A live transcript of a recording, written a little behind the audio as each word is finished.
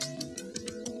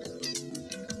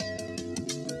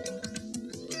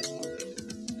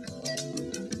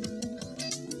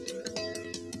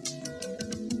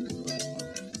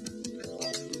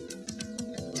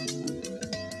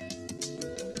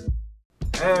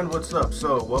And what's up?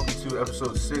 So, welcome to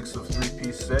episode 6 of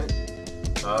 3-Piece Set.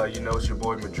 It's your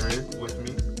boy Madrid. With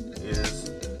me is...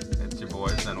 It's your boy,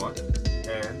 Zenwa.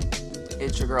 And...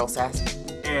 It's your girl, Sassy.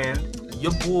 And...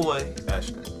 Your boy,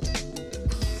 Ashton.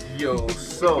 Yo,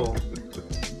 so...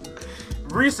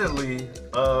 recently,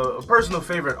 a personal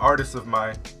favorite artist of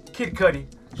mine, Kid Cudi,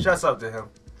 shouts out to him.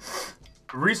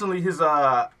 Recently, his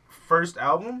first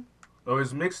album, or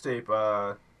his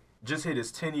mixtape, just hit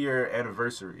his 10-year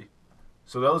anniversary.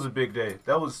 So that was a big day.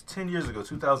 That was 10 years ago,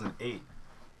 2008.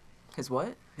 His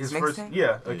what? His first, mixtape?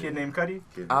 yeah, a kid named Cudi.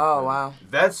 Oh, wow.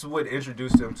 That's what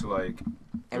introduced him to, like,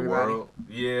 Everybody. the world.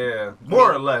 Yeah,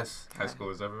 more or less. High school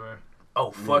is everywhere.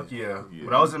 Oh, fuck yeah.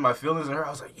 When I was in my feelings and her,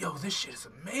 I was like, yo, this shit is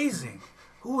amazing.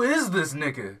 Who is this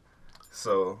nigga?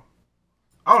 So,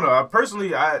 I don't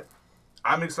know.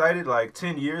 I'm excited. Like,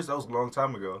 10 years, that was a long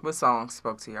time ago. What song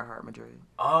spoke to your heart, Madrid?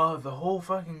 The whole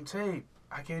fucking tape.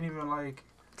 I can't even, like...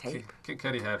 Tape? Kid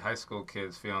Cudi had high school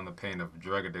kids feeling the pain of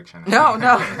drug addiction. No.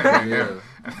 Yeah.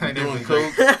 They never Doing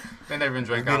drink. coke. They never even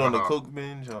drank Been on alcohol. the coke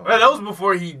binge. Oh. Well, that was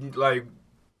before he, like,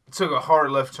 took a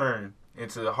hard left turn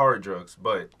into hard drugs,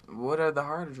 but... What are the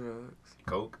harder drugs?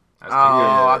 Coke. That's Oh, Kid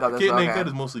I thought that's Kid named okay. Cudi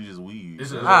is mostly just weed. This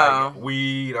is Oh. like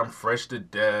weed, I'm fresh to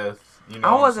death. You know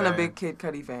I what I'm wasn't a saying? big Kid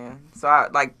Cudi fan. So,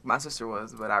 my sister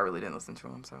was, but I really didn't listen to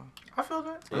him, so. I feel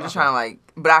that. I'm just trying to,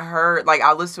 but I heard,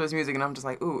 I listened to his music, and I'm just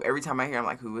like, ooh, every time I hear I'm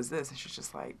like, who is this? And she's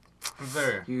just like,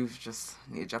 you just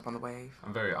need to jump on the wave.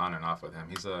 I'm very on and off with him.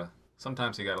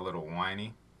 Sometimes he got a little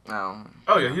whiny. Oh.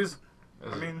 Oh, yeah, There's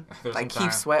Like some Keith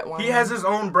time- Sweat one? he has his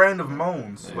own brand of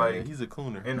moans, Yeah, like, he's a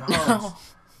cooner. and hums.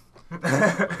 He's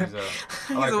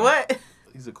He's like a him. what?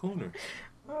 He's a cooner.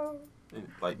 And,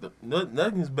 like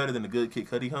nothing's better than a good Kid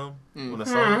Cudi hum Mm. on a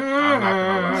song. I'm not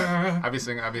gonna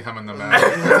lie. I be humming them out.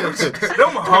 Them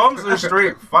hums are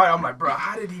straight fire. I'm like, bro,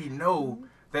 how did he know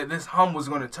that this hum was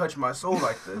going to touch my soul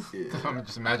like this?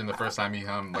 Just imagine the first time he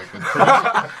hummed, like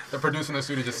the producer in the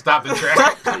studio just stopped the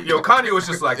track. Yo, Kanye was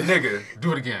just like, nigga.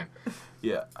 Do it again.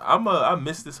 Yeah, I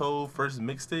missed this whole first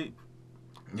mixtape.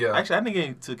 Yeah. Actually, I didn't get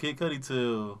into Kid Cudi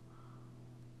till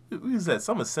we was at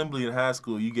some assembly in high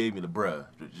school. You gave me the bruh.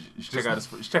 Just check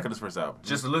out his first album.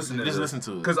 Just listen to Just this. listen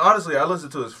to it. Because honestly, I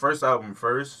listened to his first album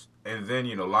first, and then,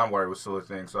 LimeWire was still a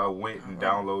thing, so I went and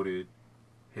downloaded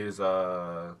his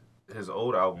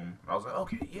old album. I was like,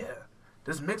 okay, yeah,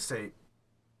 this mixtape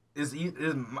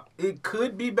it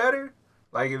could be better.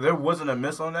 Like, there wasn't a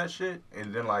miss on that shit,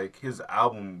 and then, like, his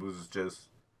album was just,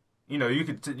 you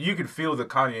could feel the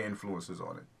Kanye influences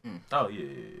on it. Oh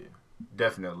yeah.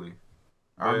 Definitely.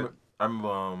 I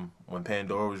remember when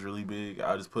Pandora was really big.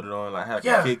 I just put it on like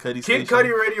Yeah, Kid Cudi. Kid station.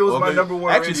 Cudi radio was Or my maybe- number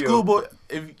one Actually, radio. Schoolboy.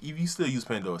 If you still use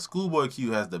Pandora, Schoolboy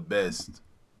Q has the best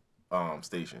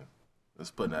station.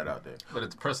 Just putting that out there. But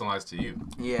it's personalized to you.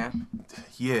 Yeah.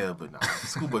 Yeah, but nah,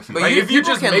 Schoolboy Q. But Like, you, if you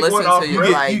people just can make one listen off to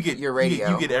rip, your radio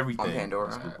You get everything on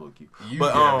Pandora. Schoolboy Q. You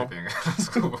But, get everything.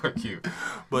 Schoolboy Q.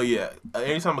 But yeah,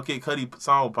 anytime a Kid Cudi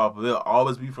song will pop up, it'll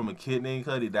always be from a kid named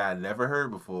Cudi that I never heard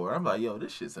before. I'm like, yo,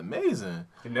 this shit's amazing.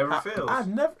 It never fails. I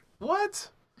never what?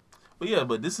 But yeah,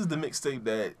 but this is the mixtape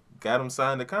that got him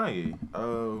signed to Kanye.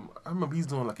 I remember he's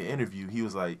doing like an interview. He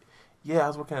was like, yeah, I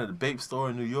was working at a vape store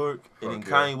in New York, and then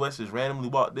Okay. Kanye West just randomly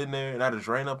walked in there, and I just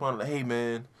ran up on him like, hey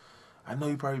man, I know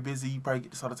you're probably busy, you probably get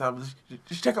this all the time, but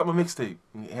just check out my mixtape.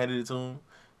 And he handed it to him,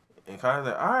 and Kanye's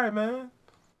like, all right, man,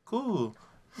 cool.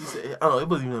 He said, oh, it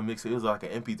wasn't even a mixtape, it was like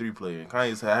an MP3 player. And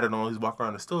Kanye just had it on, he's walking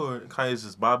around the store, and Kanye's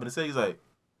just bobbing his head. He's like,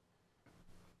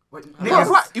 What, you nigga,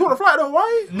 want to fly to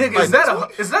Hawaii? nigga,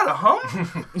 Like, is that a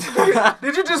hum?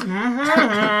 Did you just?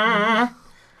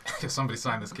 Somebody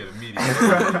signed this kid immediately.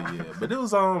 yeah. But it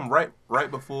was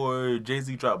right before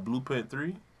Jay-Z dropped Blueprint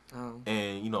 3. Oh.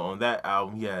 And on that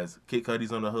album he has Kid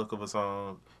Cudi's on the hook of a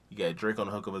song, you got Drake on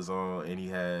the hook of a song, and he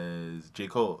has J.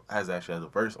 Cole actually has a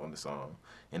verse on the song.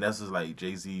 And that's just like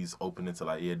Jay-Z's opening to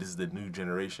like, yeah, this is the new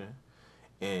generation.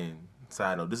 And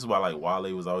side note, this is why like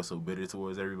Wale was always so bitter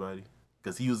towards everybody.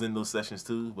 Because he was in those sessions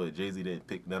too, but Jay-Z didn't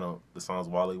pick none of the songs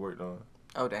Wale worked on.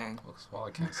 Oh, dang. Well,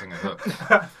 I can't sing a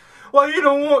hook. Well, you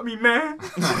don't want me, man.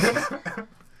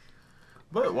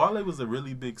 But Wale was a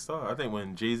really big star. I think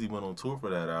when Jay-Z went on tour for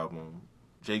that album,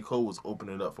 J. Cole was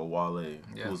opening up for Wale,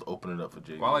 Yeah. who was opening up for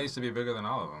Jay-Z. Wale used to be bigger than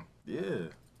all of them. Yeah.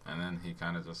 And then he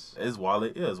kind of just... It's Wale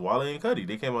and Cudi.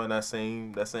 They came out in that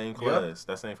same class,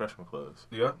 that same freshman class.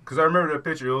 Yeah, because I remember that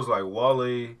picture. It was like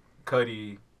Wale,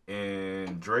 Cudi,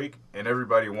 and Drake, and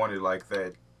everybody wanted like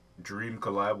that dream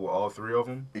collab with all three of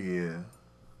them. Yeah.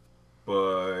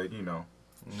 But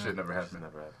shit never It happened.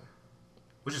 never happened.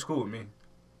 Which is cool with me.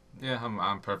 Yeah,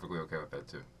 I'm perfectly okay with that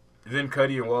too. Then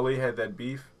Cudi and Wale had that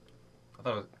beef. I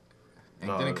thought...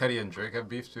 No. Didn't Cudi and Drake have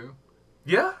beef too?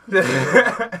 Yeah.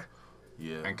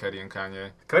 Yeah. And Cudi and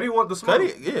Kanye. Cudi want the smoke.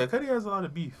 Cudi has a lot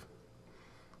of beef.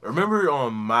 Remember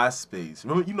on MySpace?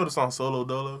 Remember you know the song Solo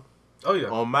Dolo? Oh yeah.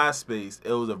 On MySpace,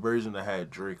 it was a version that had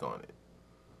Drake on it.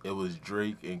 It was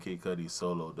Drake and Kid Cudi's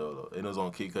Solo Dolo, and it was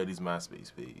on Kid Cudi's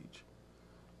MySpace page.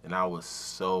 And I was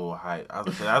so hyped. I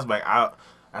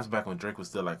was back when Drake was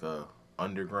still like a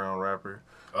underground rapper.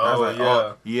 I was like,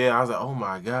 I was like, oh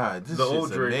my god, this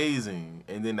shit's amazing.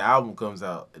 And then the album comes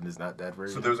out, and it's not that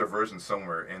version. So there's a version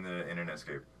somewhere in the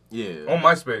Internetscape. Yeah. On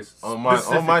MySpace. On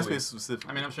MySpace specifically.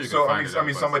 I mean, I'm sure you so, can find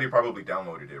it. Somebody probably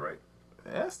downloaded it, right?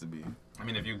 It has to be. I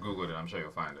mean, if you Googled it, I'm sure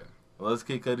you'll find it. Unless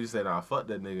Kid Cudi said, "Nah, fuck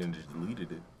that nigga," and just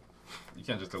deleted it. You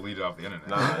can't just delete it off the internet.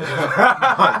 Nah,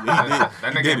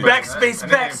 that did it.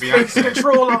 Backspace,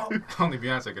 control alt. Only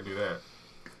Beyonce could do that.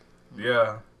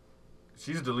 Yeah.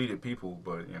 She's deleted people,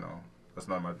 but, that's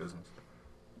not my business.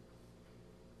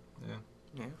 Yeah.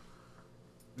 Yeah.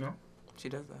 No? She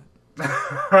does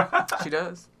that. She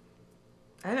does.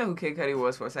 I didn't know who Kid Cudi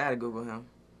was first. I had to Google him.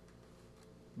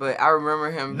 But I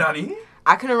remember him. Nani?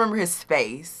 I couldn't remember his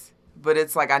face, but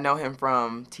it's like I know him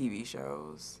from TV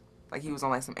shows. Like he was on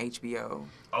like some HBO.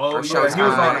 Oh, or yeah. He was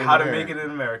Showtime. on How to Make It in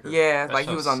America. Yeah, That like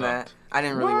he show was on sucked. that. I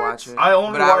didn't really watch it. I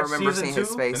only but I watched remember season seeing 2.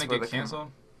 his face. Didn't it get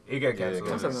canceled? It got canceled.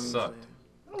 Yeah, Some of it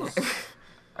them sucked.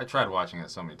 I tried watching it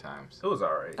so many times. It was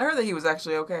alright. I heard that he was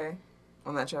actually okay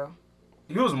on that show.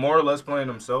 He was more or less playing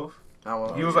himself. Oh,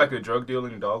 well, He was like a drug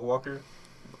dealing dog walker.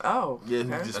 Oh. Yeah,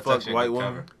 who okay. just That's fucked actually a white good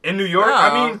woman. cover. In New York? Oh.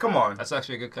 I mean, come on. That's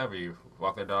actually a good cover. You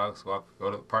walk their dogs, go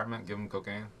to the apartment, give them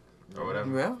cocaine or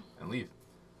whatever, Yeah. and leave.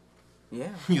 Yeah.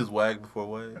 He was wag before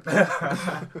wag.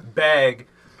 Bag.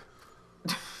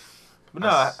 But no,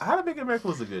 How to Make It America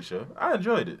was a good show. I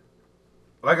enjoyed it.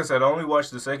 Like I said, I only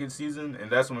watched the second season,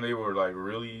 and that's when they were like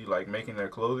really like making their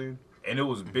clothing, and it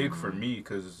was big for me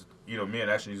because me and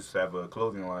Ashley used to have a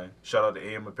clothing line. Shout out to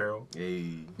AM Apparel.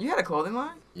 Hey. You had a clothing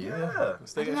line? Yeah.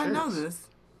 Let's I take did our not know shirts. this.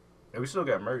 And we still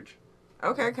got merch.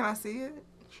 Okay, can I see it?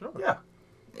 Sure. Yeah.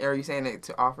 Are you saying it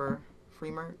to offer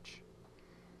free merch?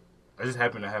 I just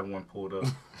happen to have one pulled up.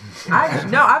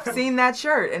 I've seen that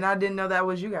shirt and I didn't know that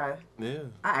was you guys. Yeah.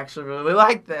 I actually really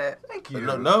like that. Thank you.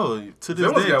 No. To this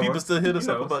Someone's day, got people one. still hit us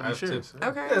You up know, about I these have shirts. two.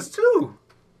 Okay. That's two.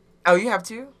 Oh, you have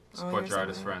two? Support your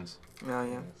artist friends. Oh, yeah. I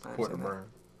Support the understand that. brand.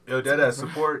 Yo, that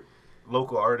support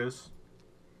local artists,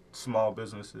 small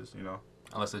businesses,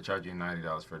 Unless they charge you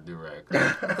 $90 for a do-rag.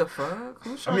 What the fuck?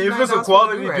 Who I mean, if it's a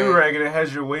quality do-rag and it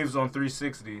has your waves on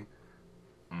 360.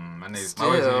 My waves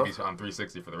Still. need to be on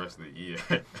 360 for the rest of the year.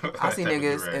 I see That type of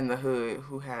niggas do-rag. in the hood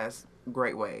who has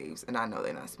great waves, and I know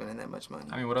they're not spending that much money.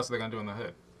 I mean, what else are they going to do in the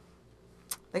hood?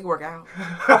 They can work out.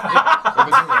 What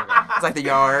was do-rag? It's like the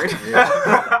yard.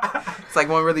 It's like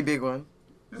one really big one.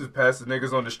 This is past the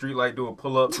niggas on the street like doing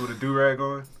pull-ups with a do-rag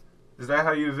on. Is that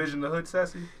how you envision the hood,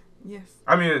 Sassy? Yes.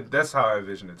 I mean, that's how I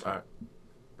envision it, too. Alright.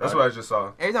 That's what I just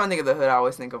saw. Every time I think of the hood, I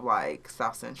always think of like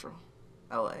South Central,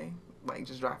 LA, like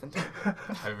just driving through. Have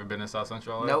you ever been in South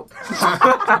Central LA? Nope.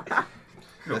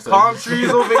 That's Palm trees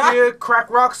over here,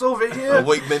 crack rocks over a here,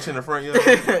 weight bench in the front yard.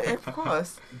 Of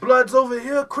course. bloods over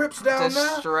here, Crips down Just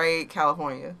there. straight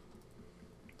California.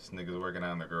 Just niggas working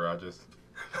out in their garages.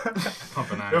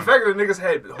 Pumping The iron. fact that niggas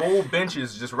had whole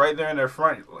benches just right there in their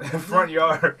front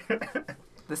yard.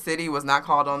 The city was not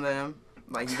called on them.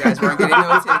 Like you guys weren't getting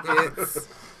no tickets.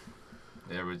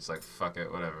 Yeah, we're just like, fuck it,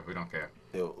 whatever. We don't care.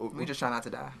 Yo, We just try not to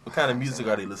die. what kind of music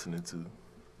are they listening to?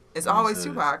 It's What always is it?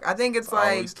 Tupac. I think it's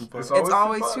like Always Tupac? It's it's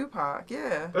always Tupac? Tupac.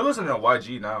 Yeah. They're listening to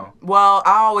YG now. Well,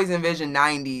 I always envision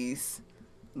 '90s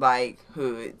like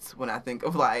hoods when I think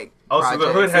of like. Oh, so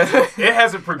the hood projects.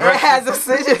 hasn't progressed. It has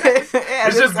a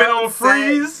It's just been on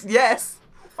freeze? Yes.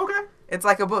 Okay. It's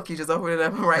like a book. You just open it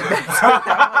up and write back to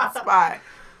that one spot.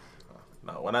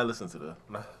 No, when I listen to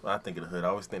when I think of the hood, I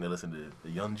always think they listen to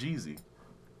the Young Jeezy.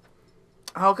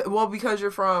 Okay, well, because you're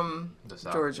from The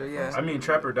South. Georgia, yeah. I mean,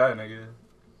 trap or die, nigga.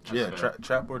 Yeah, fair.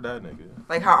 trap or die, nigga.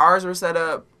 Like how ours were set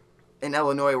up in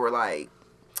Illinois were like,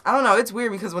 I don't know, it's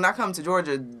weird because when I come to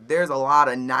Georgia, there's a lot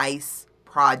of nice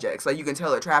projects. Like you can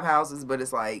tell they're trap houses, but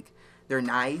it's like they're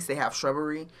nice. They have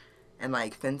shrubbery and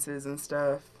like fences and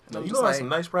stuff. And No, I'm you just know, some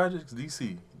nice projects.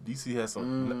 DC has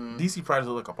some. DC projects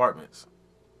look like apartments.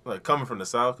 Like coming from the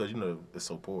South, because it's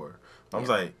so poor. I was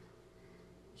like,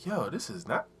 yo, this is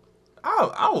not.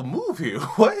 I will move here.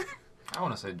 What? I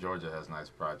want to say Georgia has nice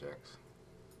projects.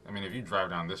 I mean, if you drive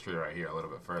down this street right here a little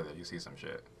bit further, you see some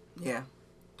shit. Yeah.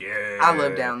 Yeah. I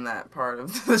live down that part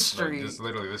of the Like, street. just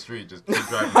literally the street, just keep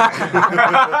driving.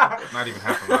 Not even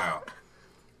half a mile.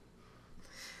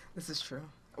 This is true.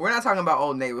 We're not talking about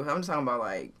old neighborhood. I'm just talking about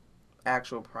like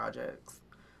actual projects.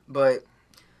 But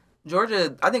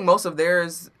Georgia, I think most of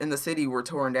theirs in the city were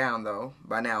torn down though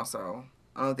by now, so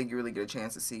I don't think you really get a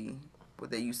chance to see what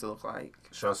they used to look like.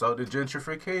 Shouts out to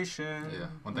gentrification. Yeah.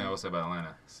 One thing I will say about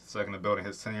Atlanta: second the building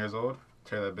hits 10 years old,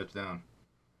 tear that bitch down,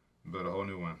 build a whole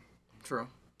new one. True.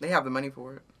 They have the money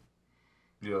for it.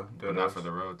 Yeah, But not for the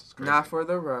roads. It's crazy. Not for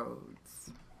the roads.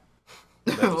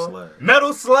 Metal slab.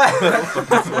 metal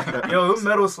slabs. Yo, them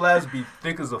metal slabs be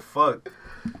thick as a fuck.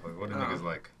 Like, what do niggas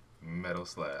like? Metal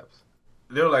slabs.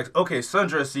 They're like, okay,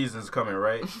 sundress season's coming,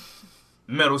 right?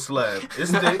 Metal slab.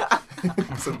 It's thick.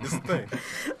 So this thing.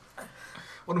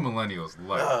 What do millennials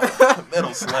like?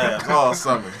 Metal slabs all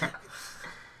summer.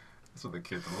 That's what the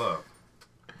kids love.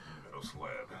 Metal slab.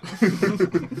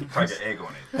 Like an egg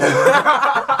on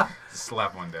it.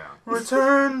 Slap one down.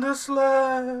 Return the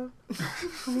slab.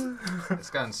 It's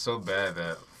gotten so bad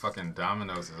that fucking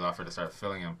Domino's has offered to start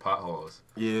filling in potholes.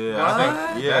 Yeah, What?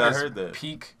 I think. Yeah, That I is heard that.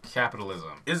 Peak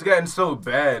capitalism. It's gotten so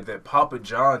bad that Papa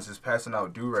John's is passing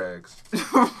out do-rags.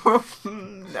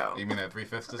 No. You mean at 3/5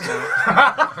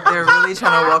 discount? They're really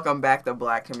trying to welcome back the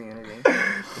black community.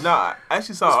 No, I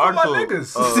actually saw an It's for my article.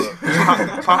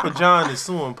 niggas. Papa John is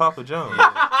suing Papa John.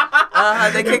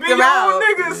 They kicked Be them your out. own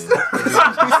niggas.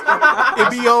 It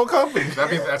be your own company.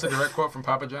 That's a direct quote from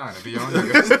Papa John. It be your own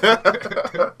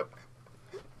niggas.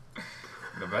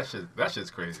 No, that shit's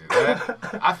crazy.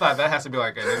 I thought that has to be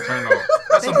like an internal.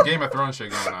 That's some Game of Thrones shit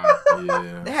going on.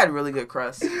 Yeah. They had really good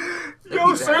crust. Yo,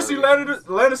 Cersei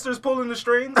Lannister's pulling the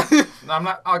strings. No, I'm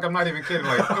not even kidding.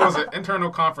 Like it was an internal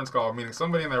conference call, meaning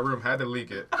somebody in that room had to leak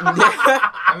it, and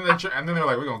then they're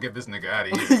like, "We're gonna get this nigga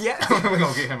out of here. Yeah. We're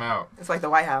gonna get him out." It's like the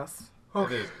White House.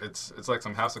 It is. It's like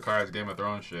some House of Cards, Game of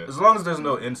Thrones shit. As long as there's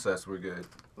no incest, we're good.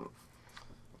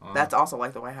 That's also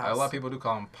like the White A House. lot of people do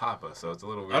call him Papa, so it's a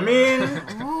little weird. I mean,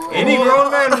 any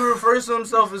grown man who refers to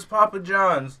himself as Papa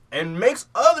John's and makes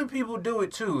other people do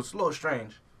it too, it's a little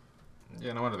strange.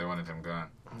 yeah, no wonder they wanted him gone.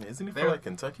 Isn't he They're- from like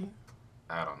Kentucky?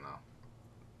 I don't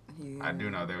know. Yeah. I do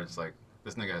know they were just like,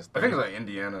 this nigga has. I think it's like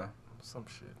Indiana. Some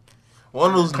shit. One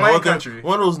of those Clan northern, country.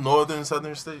 one of those northern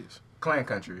southern states. Clan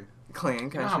country. Clan You know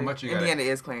country. how much you gotta Indiana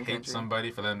is clan hate country. somebody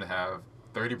for them to have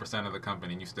 30% of the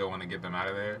company and you still want to get them out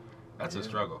of there? That's a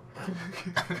struggle.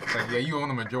 It's like, yeah, you own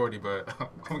the majority, but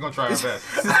we're gonna try our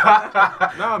best.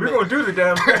 Nah, We're man. gonna do the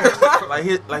damn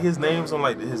thing. like his name's on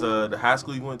like his the high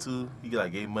school he went to. He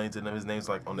like gave money to them. His name's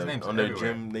like on His their name's their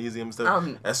everywhere. gymnasium and stuff.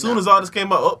 Um, As soon as all this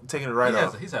came up, oh, taking it right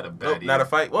off. He's had a bad Nope, year. not a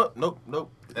fight. What? Nope. They Like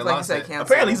you lost said, it. cancel.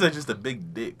 Apparently, he's just a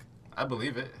big dick. I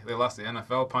believe it. They lost the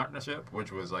NFL partnership,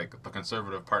 which was like the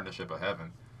conservative partnership of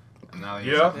heaven. And now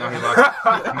Yeah.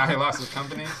 now he lost his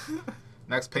company.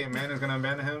 Next Peyton Manning's gonna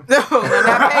abandon him. No, they're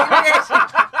not paying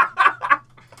attention.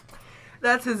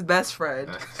 That's his best friend.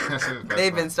 That's his best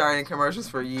They've been friend. starting commercials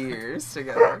for years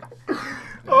together.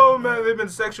 Oh man, they've been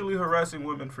sexually harassing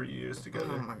women for years Oh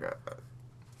together. my god.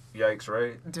 Yikes,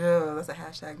 right? Dude, that's a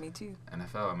hashtag me too.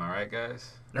 NFL, am I right,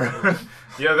 guys?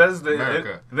 Yeah, that's the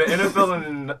America. the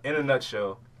NFL in a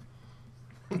nutshell.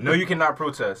 No, you cannot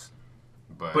protest,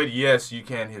 but yes, you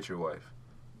can hit your wife.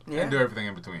 Yeah. and do everything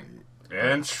in between.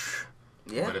 And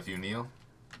Yeah. But if you kneel,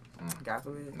 God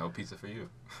forbid. no pizza for you.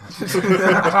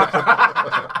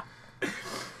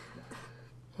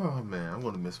 Oh man, I'm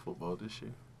gonna miss football this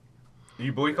year.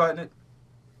 you boycotting it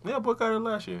Yeah, I boycotted it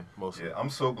last year mostly. Yeah, I'm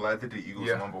so glad that the Eagles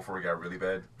Yeah. won before it got really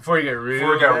bad. before you get real.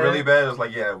 Before it got bad. really bad, it was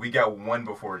like, yeah, we got one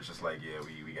before. It's just like, yeah,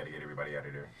 we got to get everybody out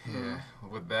of there. Yeah.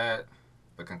 With that,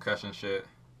 the concussion shit,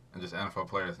 and just NFL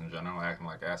players in general acting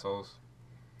like assholes,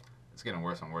 it's getting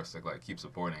worse and worse to like keep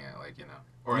supporting it, like, you know,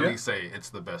 or at Yeah. least say it's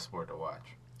the best sport to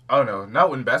watch. Oh no, not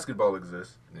when basketball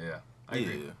exists. Yeah. I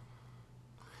agree. Yeah.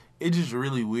 It's just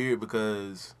really weird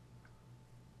because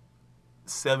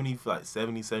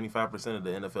 75% of the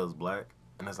NFL is black.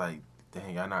 And it's like,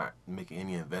 dang, y'all not making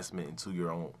any investment into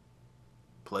your own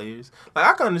players. Like,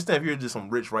 I can understand if you're just some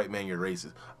rich white man, you're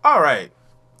racist. All right,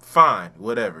 fine,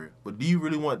 whatever. But do you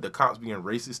really want the cops being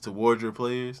racist towards your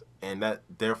players and that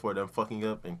therefore them fucking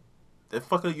up and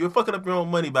you're fucking up your own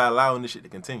money by allowing this shit to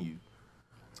continue?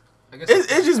 I guess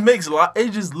It just makes it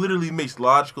just literally makes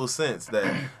logical sense that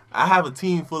I have a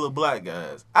team full of black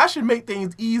guys. I should make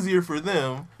things easier for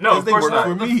them. No, 'cause of they course work not.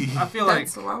 for me. I feel like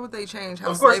That's, why would they change how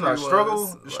Of course slavery not. Struggle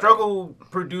was? Like, struggle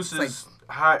produces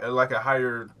like a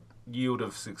higher yield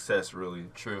of success. Really,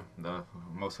 true. The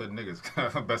most hood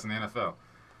niggas best in the NFL.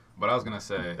 But I was gonna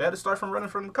say, they had to start from running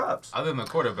from the cops. other than the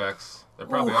quarterbacks, they're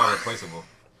probably all replaceable.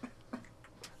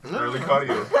 Early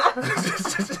cardio.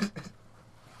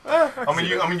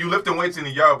 I mean, you lifting weights in the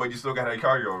yard, but you still got to have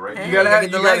cardio, right? Hey. You gotta gotta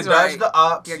get the you gotta legs dodge right. the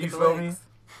ops. You gotta You get the feel me? legs.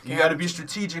 You Can't gotta have be to-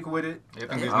 strategic with it. You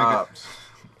think these Ops.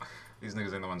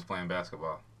 niggas ain't the ones playing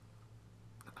basketball?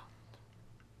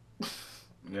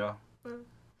 Yeah.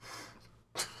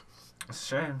 It's a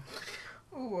shame.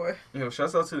 Oh boy.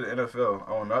 Shouts out to the NFL.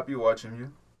 I will not be watching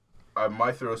you. I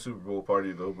might throw a Super Bowl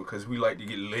party though because we like to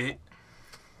get lit.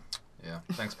 Yeah.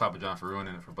 Thanks, Papa John, for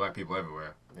ruining it for black people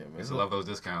everywhere. Yeah, I man. used to love those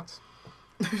discounts.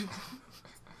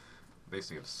 They used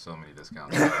to give so many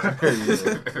discounts.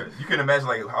 You can imagine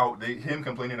like how him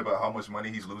complaining about how much money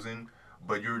he's losing,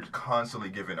 but you're constantly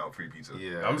giving out free pizza.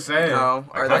 Yeah. I'm saying. No,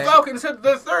 are The they? Falcons hit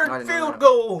the I third didn't know field that.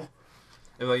 goal.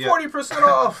 They're like, yeah, 40%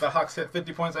 off. the Hawks hit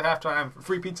 50 points at halftime.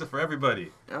 Free pizza for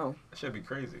everybody. Oh, That should be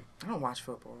crazy. I don't watch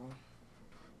football.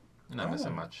 You're not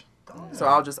missing much. So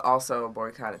I'll just also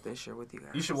boycott it this year with you guys.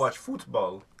 You should watch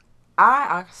football.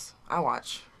 I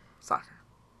watch soccer.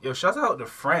 Yo, shout out to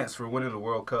France for winning the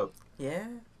World Cup. Yeah.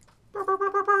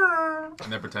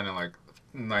 And they're pretending like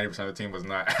 90% of the team was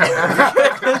not.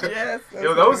 Yes.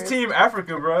 Yo, those Team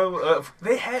Africa, bro,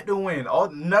 they had to win.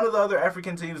 None of the other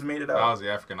African teams made it That out. was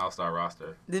the African All-Star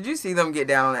roster. Did you see them get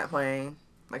down on that plane?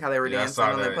 Like how they were Yeah, I dancing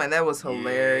saw on the that. plane? That was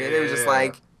hilarious. It was just Yeah.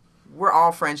 like, we're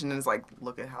all French, and then it's like,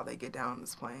 look at how they get down on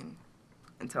this plane.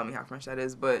 And tell me how French that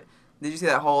is. But did you see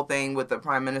that whole thing with the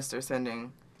Prime Minister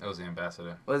sending, That was the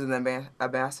ambassador. was it the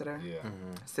ambassador? Yeah.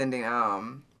 Sending,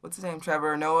 what's his name,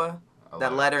 Trevor Noah? A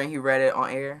That lot. letter, and he read it on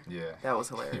air. Yeah. That was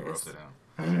He hilarious. roasted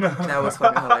him. That was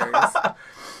fucking hilarious.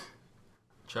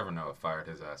 Trevor Noah fired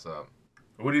his ass up.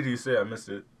 What did he say? I missed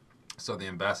it. So the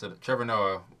ambassador, Trevor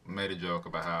Noah, made a joke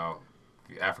about how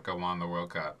Africa won the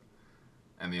World Cup,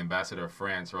 and the ambassador of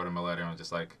France wrote him a letter and was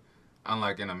just like,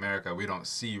 unlike in America, we don't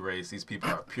see race. These people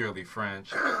are purely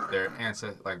French. Their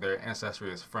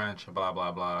ancestry is French. Blah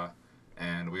blah blah,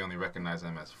 and we only recognize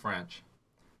them as French.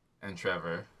 And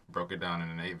Trevor broke it down in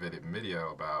an 8-minute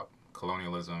video about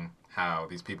colonialism, how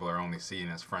these people are only seen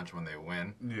as French when they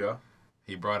win. Yeah.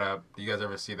 He brought up, do you guys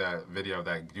ever see that video of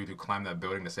that dude who climbed that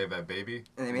building to save that baby?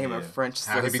 And they made him a Yeah. French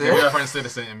How he citizen. became a French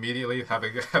citizen immediately. How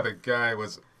the guy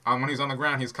was, when he's on the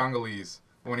ground, he's Congolese.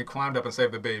 When he climbed up and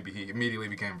saved the baby, he immediately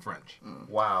became French.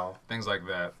 Wow. Things like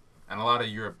that. And a lot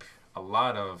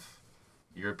of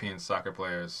European soccer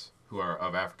players who are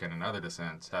of African and other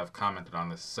descents have commented on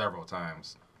this several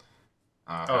times.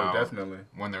 How Definitely.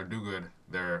 When they do good,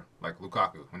 they're like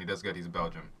Lukaku. When he does good, he's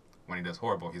Belgium. When he does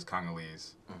horrible, he's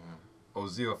Congolese.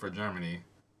 Ozil for Germany.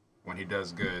 When he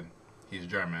does good, he's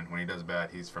German. When he does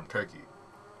bad, he's from Turkey.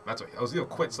 That's what Ozil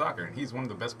quit soccer, and he's one of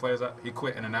the best players. He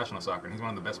quit international soccer, and he's one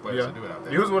of the best players to do it out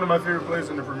there. He was one of my favorite players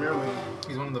in the Premier League.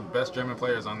 He's one of the best German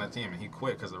players on that team, and he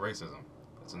quit because of racism.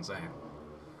 That's insane.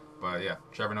 But yeah,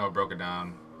 Trevor Noah broke it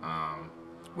down.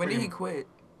 When did he quit?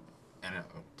 And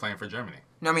playing for Germany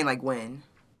No, I mean like when?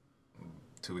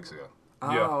 2 weeks ago.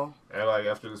 Oh. And like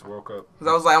after this World Cup.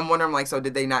 Because I'm wondering, like, so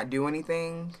did they not do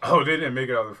anything? Oh, they didn't make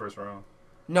it out of the first round.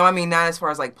 No, I mean not as far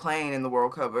as like playing in the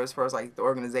World Cup, but as far as like the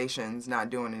organizations not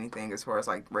doing anything as far as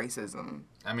like racism.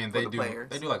 I mean, For they the do players.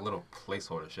 they do like little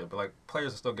placeholder shit, but like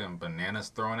players are still getting bananas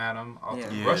thrown at them.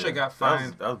 Yeah. Russia got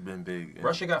fined. That was been big. Yeah.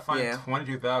 Russia got fined Yeah.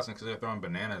 $22,000 because they're throwing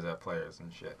bananas at players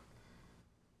and shit.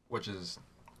 Which is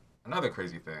another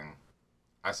crazy thing.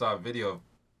 I saw a video of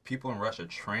people in Russia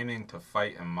training to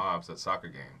fight in mobs at soccer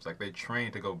games. Like they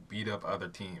train to go beat up other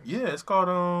teams. Yeah, it's called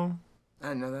I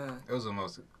didn't know that. It was the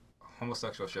most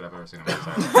homosexual shit I've ever seen in my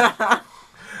entire life.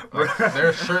 Like,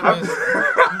 they're shirtless.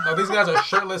 No, these guys are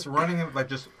shirtless, running and like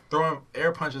just throwing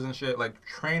air punches and shit, like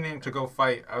training to go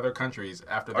fight other countries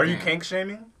after the Are game. you kink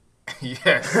shaming?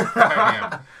 Yes, I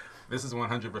am. This is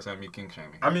 100% me kink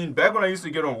shaming. I mean, back when I used to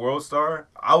get on World Star,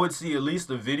 I would see at least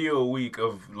a video a week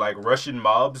of like Russian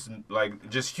mobs, like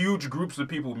just huge groups of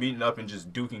people meeting up and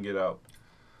just duking it out.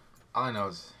 All I know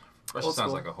is Russia Old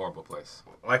sounds school. like a horrible place.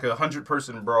 Like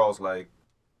 100-person brawls, like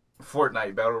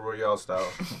Fortnite Battle Royale style.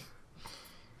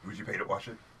 Would you pay to watch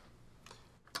it?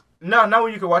 No, not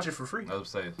when you can watch it for free. I would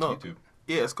say it's No. YouTube.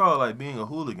 Yeah, it's called like being a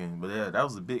hooligan. But yeah, that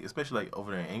was a big, especially like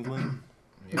over there in England.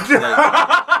 They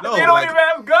don't like- even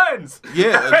have guns.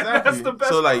 Yeah, exactly. That's the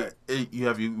best so like part.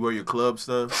 you wear your club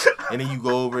stuff, and then you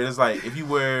go over, and it's like if you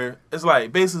wear, it's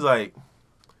like basically like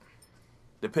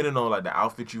depending on like the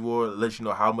outfit you wore, it lets you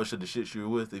know how much of the shit you were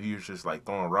with. If you were just like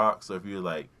throwing rocks, or if you were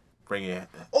like bringing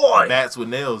Oi! bats with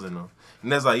nails in them,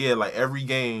 and that's like like every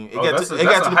game. It Oh, got that's to, a- it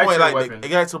that's got a to the point high-tech like weapon. it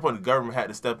got to the point the government had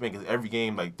to step in because every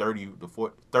game like 30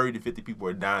 to 50 people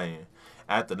were dying.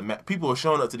 After the people were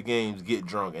showing up to the games, get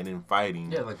drunk, and then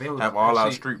fighting. Yeah, like they would have all out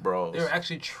actually- street brawls. They were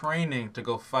actually training to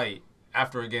go fight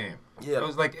after a game. Yeah. It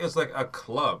was like a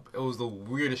club. It was the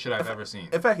weirdest shit I've ever seen.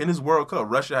 In fact, in this World Cup,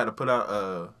 Russia had to put out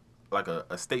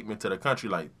a statement to the country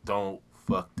like, "Don't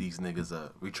fuck these niggas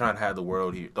up. We trying to have the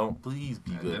world here. Don't please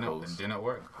be It good didn't, hosts." it didn't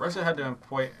work. Russia had to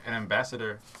appoint an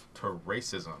ambassador to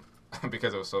racism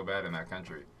because it was so bad in that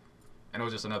country. And it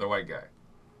was just another white guy.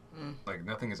 Like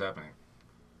nothing is happening.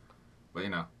 But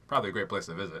probably a great place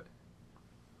to visit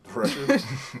Russia.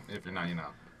 if you're not,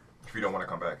 If you don't want to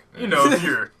come back. If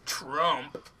you're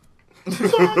Trump.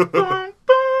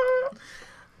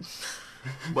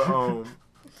 But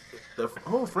the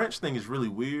whole French thing is really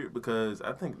weird because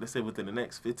I think they say within the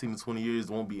next 15 to 20 years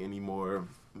there won't be any more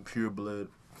pure blood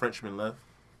Frenchmen left.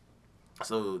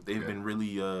 So they've been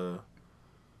really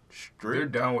strict. They're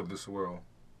down with the swirl.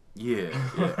 Yeah.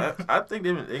 I think they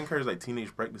encourage like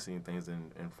teenage pregnancy and things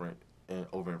in France and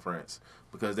over in France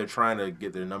because they're trying to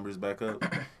get their numbers back up,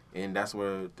 and that's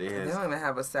where they They have. don't even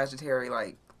have a statutory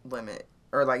limit,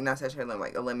 or not statutory limit,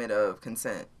 like a limit of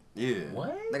consent. Yeah.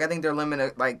 What? Like I think their limit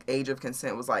of age of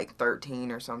consent was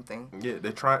 13 or something. Yeah,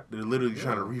 they're literally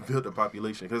trying to rebuild the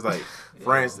population because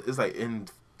France, it's like in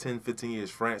 10, 15 years,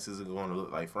 France isn't going to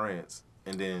look like France.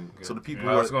 And then, so the people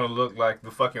It's going to look like the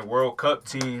fucking World Cup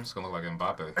team. It's going to look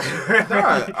like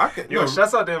Mbappe.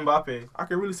 Shouts out to Mbappe. I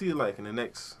can really see it like in the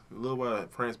next little while,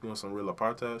 France being some real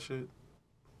apartheid shit.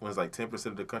 When it's like 10%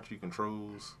 of the country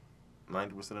controls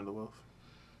 90% of the wealth.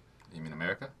 You mean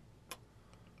America?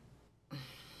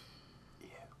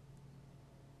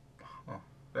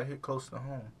 That hit close to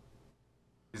home.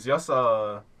 Cause y'all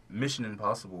saw Mission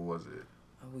Impossible, was it?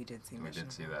 Oh, we did see. We did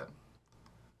see that.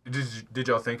 Did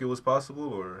y'all think it was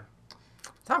possible, or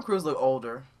Tom Cruise looked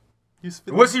older.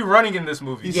 was he running in this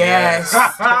movie? Yes.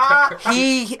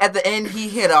 He at the end he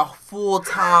hit a full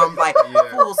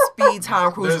speed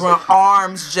Tom Cruise run,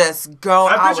 arms just go.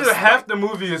 I bet you half the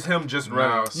movie is him just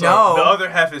running. No. The other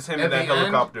half is him in At that the end,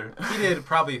 helicopter. He did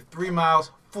probably 3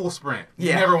 miles full sprint.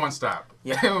 Yeah. Never one stop.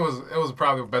 Yeah. It was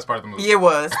probably the best part of the movie. It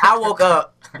was. I woke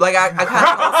up I kind of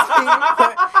fell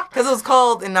asleep because it was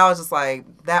cold, and I was just like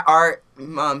that art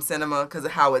cinema because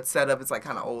of how it's set up. It's like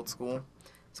kind of old school,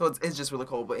 so it's just really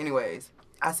cold. But anyways,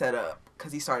 I set up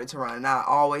because he started to run, and I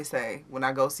always say when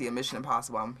I go see a Mission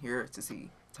Impossible, I'm here to see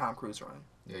Tom Cruise run.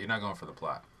 Yeah, you're not going for the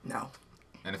plot. No.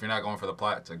 And if you're not going for the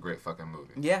plot, it's a great fucking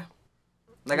movie. Yeah.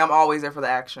 Like I'm always there for the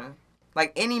action.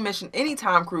 Like any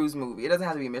Tom Cruise movie, it doesn't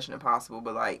have to be Mission Impossible,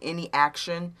 but like any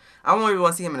action, I don't really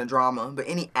want to see him in a drama, but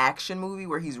any action movie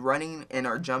where he's running and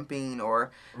or jumping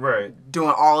or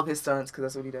doing all of his stunts, because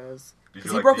that's what he does. Because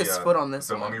he broke his foot on this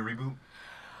the one. Mummy reboot?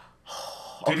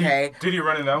 Okay. Did he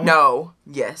run in that one? No.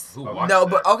 Yes. Who watched No, that?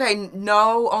 but okay,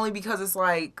 no, only because it's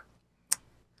like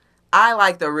I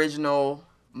like the original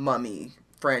Mummy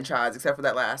franchise, except for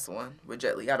that last one with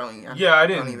Jet Li. I don't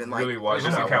even really watch It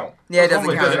doesn't that count. one. Yeah, it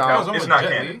doesn't count at all. It's not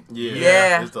canon.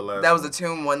 Yeah, it's the last that was one. a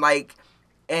Tomb one. Like,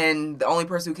 and the only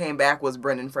person who came back was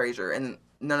Brendan Fraser, and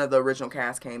none of the original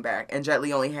cast came back. And Jet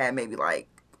Li only had maybe like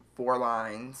 4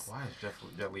 lines. Why is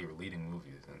Jet Li leading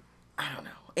movies? I don't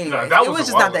know. Anyway, that it was was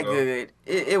a just while not that ago. good.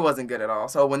 It wasn't good at all.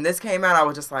 So when this came out, I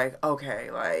was just like,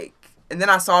 okay, like, and then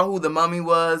I saw who the Mummy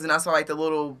was, and I saw like the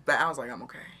little. I was like, I'm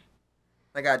okay.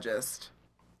 Like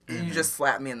you just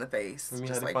slapped me in the face. I mean,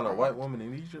 just how they like found a white woman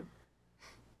in Egypt?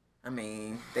 I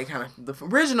mean, they kind of the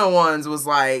original ones was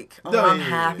like, oh, No, I'm yeah,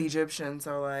 half yeah. Egyptian,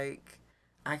 so like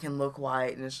I can look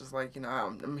white, and it's just like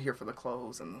I'm here for the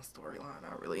clothes and the storyline.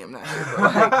 I really am not here for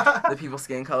like the people's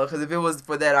skin color, because if it was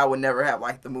for that, I would never have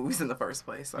liked the movies in the first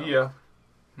place. So. Yeah.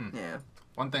 Yeah.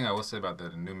 One thing I will say about the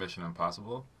new Mission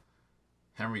Impossible,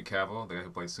 Henry Cavill, the guy who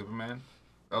plays Superman,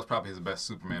 that was probably his best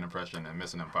Superman impression in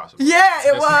Mission Impossible. Yeah,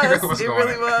 it This nigga was. It going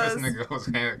really in. was. This nigga was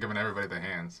giving everybody the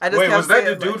hands. I just Wait, kept was that the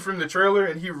saying, dude like, from the trailer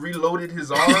and he reloaded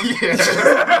his arm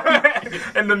Yeah.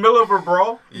 in the middle of a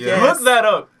brawl? Yes. Look that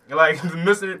up. Like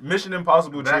the Mission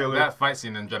Impossible trailer. That fight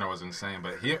scene in general was insane,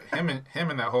 but him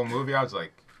in that whole movie, I was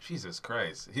like, Jesus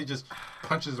Christ. He just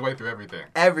punches his way through everything.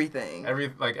 everything.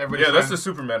 Yeah, that's the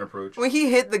Superman approach. When he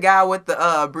hit the guy with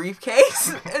the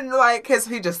briefcase and like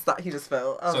he just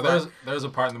fell. I was So like, there's a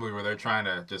part in the movie where they're trying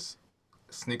to just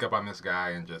sneak up on this guy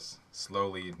and just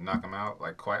slowly knock him out,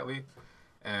 like quietly,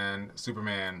 and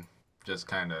Superman just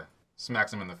kind of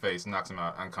smacks him in the face, knocks him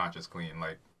out unconscious clean,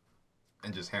 like,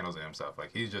 and just handles it himself. Like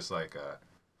he's just like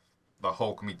the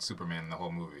Hulk meets Superman in the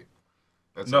whole movie.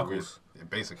 That's Knuckles.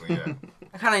 Basically, yeah.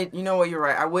 I kind of, you know what, you're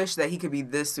right. I wish that he could be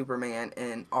this Superman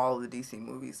in all of the DC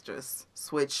movies. Just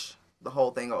switch the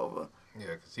whole thing over. Yeah,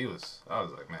 because I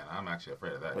was like, man, I'm actually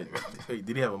afraid of that. Wait,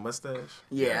 did he have a mustache?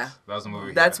 Yeah. Yes, that was a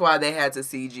movie. That's why they had to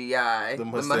CGI. The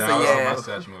mustache. That was a yeah.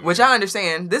 mustache movie. Which I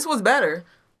understand. This was better.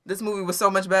 This movie was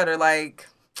so much better. Like,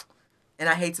 and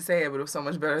I hate to say it, but it was so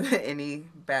much better than any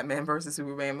Batman versus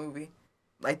Superman movie.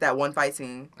 Like that one fight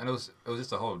scene. And it was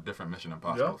just a whole different Mission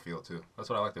Impossible Yeah. feel too. That's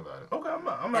what I liked about it. Okay, I'm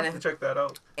gonna have to check that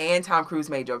out. And Tom Cruise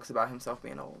made jokes about himself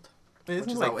being old. Isn't Which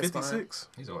he is like always fun. 56?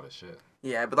 He's old as shit.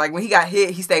 Yeah, but like when he got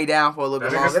hit, he stayed down for a little bit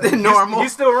That longer nigga's- than normal.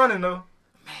 He's still running though.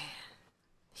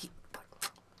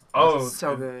 Oh,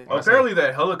 So good. Apparently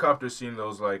that helicopter scene though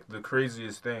was like the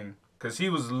craziest thing. Cause he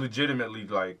was legitimately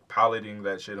like piloting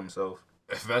that shit himself.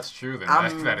 If that's true, then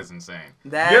that is insane.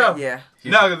 Yeah.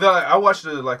 I watched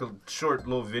a short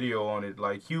little video on it.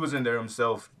 Like he was in there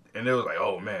himself, and it was like,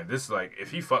 oh man, this is like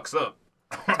if he fucks up.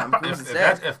 Tom Cruise is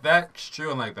dead. If that's true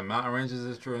and like the mountain ranges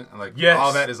is true and like Yes.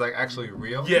 all that is like actually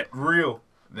real, Yeah, real.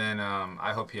 then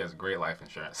I hope he has great life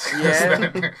insurance.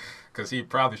 Yeah. Because he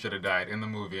probably should have died in the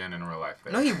movie and in real life.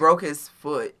 No, he broke his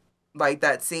foot. Like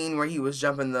that scene where he was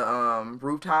jumping the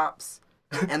rooftops.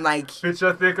 And like Bitch,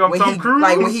 I think I'm when Tom he Cruise.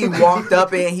 like when he walked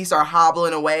up and he started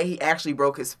hobbling away, he actually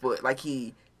broke his foot. Like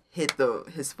he hit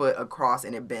his foot across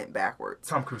and it bent backwards.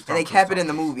 Tom Cruise. And they kept it in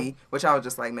the movie, which I was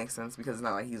just like, makes sense because it's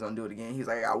not like he's gonna do it again. He's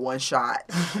like, I got one shot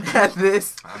at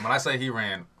this. When I say he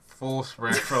ran full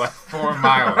sprint for like 4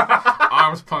 miles,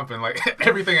 arms pumping, like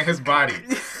everything in his body,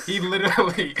 he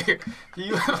literally,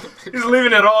 He's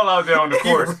leaving it all out there on the he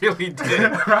course. really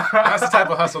did. That's the type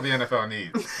of hustle the NFL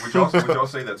needs. Would y'all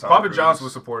say that Papa John's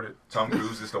would support it. Tom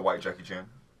Cruise is the white Jackie Chan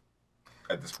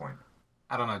at this point?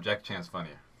 I don't know. Jackie Chan's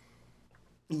funnier.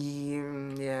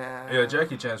 Yeah. Yeah,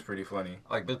 Jackie Chan's pretty funny.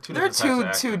 Like they're two They're different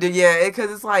types of actors. yeah,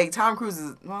 because it's like Tom Cruise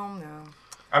is, well, no.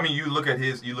 I mean, you look at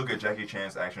Jackie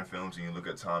Chan's action films, and you look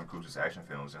at Tom Cruise's action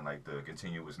films, and like the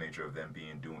continuous nature of them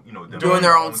Doing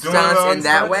their own stunts in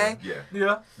that way.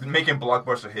 Yeah, making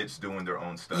blockbuster hits, doing their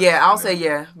own stunts. Yeah, I'll say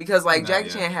yeah, because like No, Jackie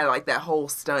yeah. Chan had like that whole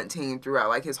stunt team throughout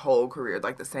like his whole career,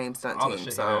 like the same stunt All the team.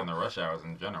 shit he had So in the rush hours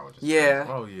in general. Just yeah.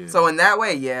 Oh yeah. So in that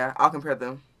way, yeah, I'll compare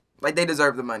them. Like they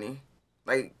deserve the money.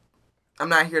 Like I'm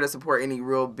not here to support any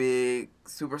real big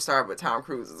superstar, but Tom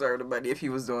Cruise deserved the money if he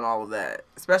was doing all of that.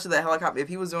 Especially that helicopter. If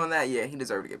he was doing that, yeah, he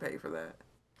deserved to get paid for that.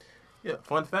 Yeah,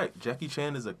 fun fact, Jackie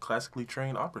Chan is a classically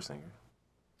trained opera singer.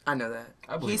 I know that.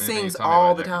 I He believe anything you sings tell me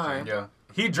all about the Jackie time. Chan. Yeah.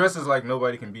 He dresses like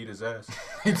nobody can beat his ass.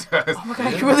 He does. Oh my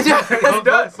god, he really does. He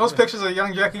does. Those pictures of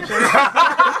young Jackie Chan,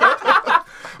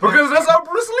 Because that's how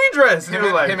Bruce Lee dressed. He him, was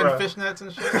in, like, him in bruh. fishnets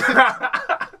and shit.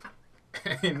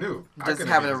 He knew. I Just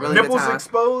couldn't having be a his really ass. good Nipples time.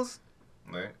 exposed.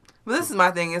 Like, But this is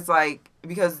my thing. It's like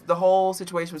because the whole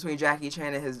situation between Jackie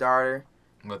Chan and his daughter,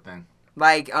 what thing?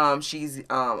 like she's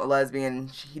a lesbian.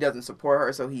 He doesn't support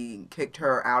her, so he kicked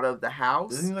her out of the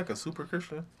house. Isn't he like a super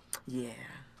Christian? Yeah.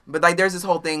 But like there's this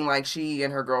whole thing like she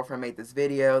and her girlfriend made this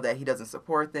video that he doesn't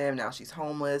support them. Now she's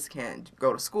homeless, can't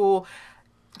go to school.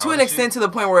 To How an old is extent to the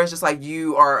point where it's just like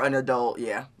you are an adult.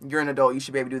 Yeah. You're an adult. You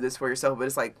should be able to do this for yourself. But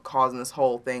it's like causing this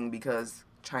whole thing because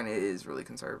China is really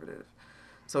conservative.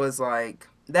 So it's like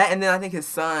that, and then I think his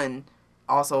son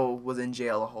also was in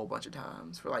jail a whole bunch of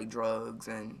times for like drugs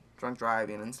and drunk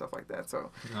driving and stuff like that.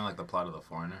 So You know, like the plot of The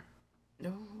Foreigner.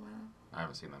 no, I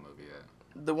haven't seen that movie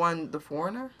yet. the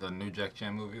foreigner. The new Jackie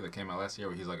Chan movie that came out last year,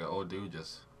 where he's like an old dude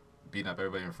just beating up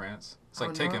everybody in France. It's like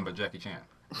Oh, Taken, no. but Jackie Chan.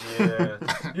 Yeah.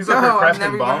 He's No, like I've crafting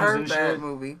never even bombs heard and that shit.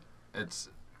 movie. It's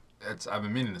I've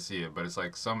been meaning to see it, but it's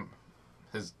like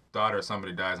his daughter or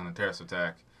somebody dies in a terrorist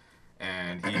attack,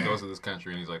 and he goes to this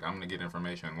country and he's like, I'm gonna get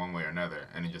information one way or another,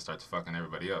 and he just starts fucking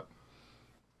everybody up.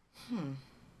 I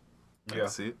Yeah. can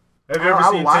see it. Have you ever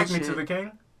I'll seen watch Take Me to it. the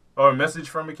King? Or Message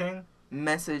from a King?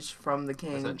 Message from the That's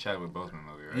King. that Chadwick Boseman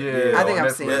movie, right? Yeah. I think on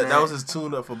I've Netflix. seen Yeah, that. that was his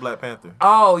tune up for Black Panther.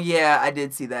 Oh yeah, I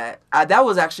did see that. That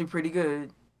was actually pretty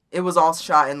good. It was all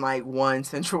shot in like one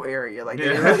central area. Like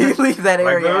they Yeah. didn't really leave that Like,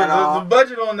 area at all. the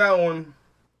budget on that one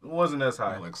wasn't as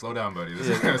high. Like, slow down, buddy. This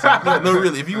Yeah. is gonna sound No,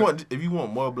 really. If you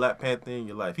want more Black Panther in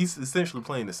your life, he's essentially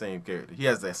playing the same character. He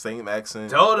has that same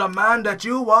accent. Tell the man that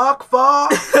you walk for.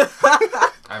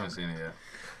 I haven't seen it yet.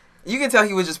 You can tell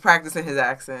he was just practicing his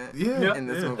accent. Yeah, in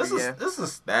this movie. This is Yeah. this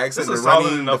is The accent, This is the a solid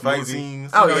running, the enough fight movie.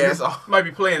 scenes. Oh, you know, yeah. just all- might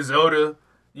be playing Zelda.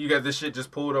 You got this shit just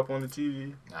pulled up on the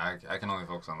TV. I can only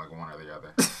focus on like one or the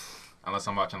other, unless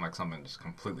I'm watching like something just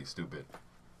completely stupid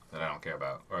that I don't care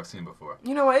about or I've seen before.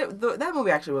 You know what? That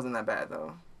movie actually wasn't that bad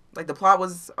though. Like the plot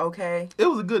was okay. It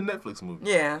was a good Netflix movie.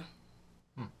 Yeah.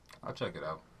 I'll check it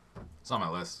out. It's on my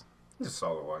list. It's a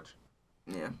solid watch.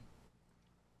 Yeah.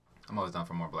 I'm always down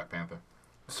for more Black Panther.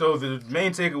 So the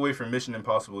main takeaway from Mission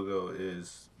Impossible though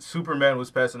is Superman was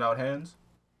passing out hands.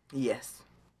 Yes.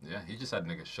 Yeah, he just had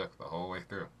niggas shook the whole way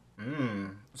through.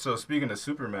 So speaking of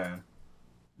Superman,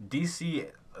 the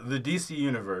DC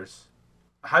universe,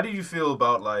 how do you feel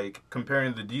about like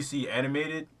comparing the DC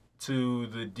animated to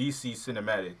the DC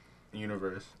cinematic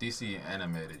universe? DC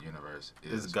animated universe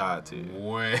is It's God tier.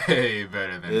 way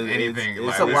better than anything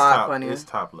it's a like lot top, funnier. It's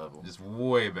top level. just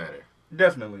way better.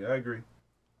 Definitely, I agree.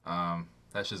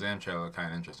 That Shazam trailer looked kind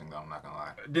of interesting though. I'm not gonna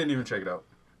lie. Didn't even check it out.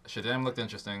 Shazam looked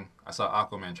interesting. I saw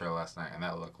Aquaman trailer last night and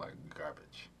that looked like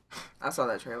garbage. I saw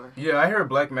that trailer. Yeah, I hear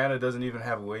Black Manta doesn't even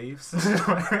have waves.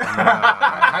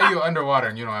 How you underwater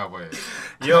and you don't have waves?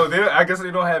 Yo, I guess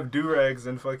they don't have do-rags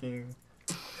in fucking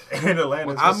in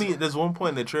Atlanta. I mean, there's one point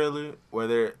in the trailer where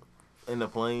they're in the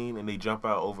plane and they jump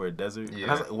out over a desert. Yeah.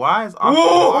 And I was like, why is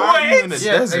Whoa, why are you in the wait!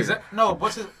 desert? No,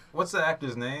 what's the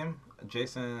actor's name?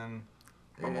 Jason.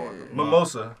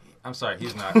 Mimosa. I'm sorry,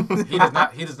 he's not.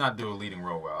 He does not do a leading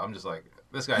role well. I'm just like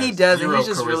this guy. He has doesn't. Zero He's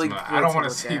just charisma. really I don't good want to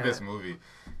to see look this at. movie.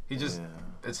 He just Yeah.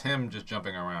 it's him just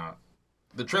jumping around.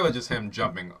 The trailer just him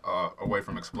jumping away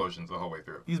from explosions the whole way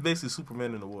through. He's basically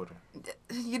Superman in the water.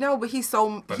 You know, but he's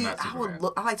so. But not Superman.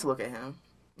 I like to look at him.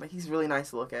 Like he's really nice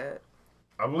to look at.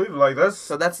 I believe like that's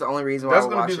So that's the only reason why that's I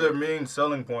gonna watch be their it. main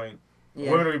selling point.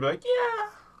 Yeah. We're gonna be like, yeah.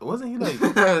 Wasn't he like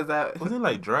That- wasn't he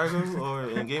like Drago or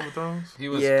in Game of Thrones? He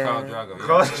was Yeah. Khal Drogo.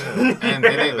 Khal- And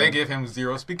they gave him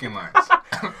zero speaking lines.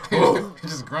 He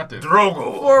just grunted.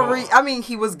 Drogo. I mean,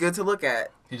 he was good to look at.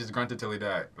 He just grunted till he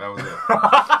died. That was it.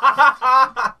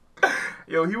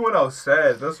 Yo, he went out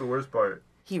sad. That's the worst part.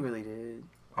 He really did.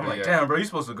 I'm Yeah, like, yeah. damn, bro, you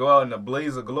supposed to go out in a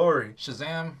blaze of glory.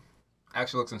 Shazam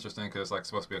actually looks interesting because it's like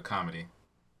supposed to be a comedy.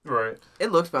 Right.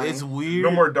 It looked funny. It's weird.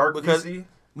 No more dark because DC.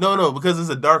 no, because it's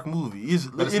a dark movie.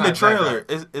 But it's In not the that trailer,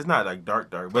 dark. it's not like dark,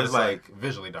 but, But it's like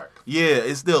visually dark. yeah,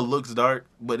 it still looks dark,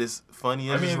 but it's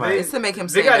funny. I It's mean, just they- like It's to make him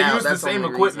They stand gotta out. use the That's same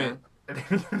only equipment.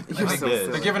 You're Like, so Yeah.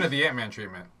 silly. they're giving it the Ant-Man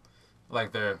treatment.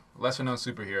 Like they're lesser known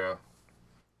superhero,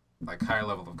 like higher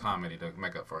level of comedy to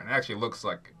make up for it. And it actually looks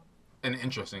like an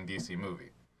interesting DC movie.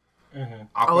 Mhm.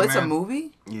 Oh, it's a Aquaman-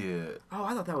 movie? yeah. Oh,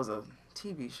 I thought that was a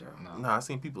TV show. No. Nah, I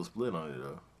seen people split on it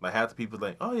though. Like half the people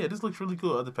like, oh yeah, this looks really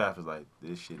cool. Other half is like,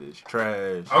 this shit is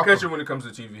trash. I'll catch it when it comes to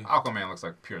TV. Aquaman looks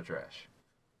like pure trash.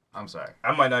 I'm sorry.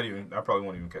 I probably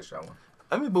won't even catch that one.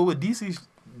 I mean, but what DC's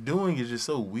doing is just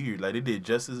so weird. Like they did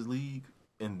Justice League,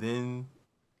 and then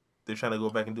they're trying to go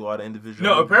back and do all the individual.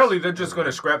 No, movies. apparently they're just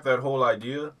gonna scrap that whole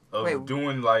idea of Wait.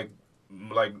 doing like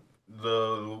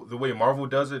the way Marvel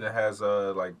does it. It has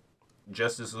like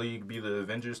Justice League be the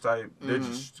Avengers type. They're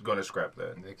just gonna scrap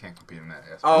that. They can't compete in that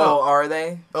aspect. Oh, are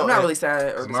they? Oh, I'm not yeah. really sad. Or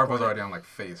Because Marvel's disappointed. already on like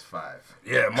phase 5.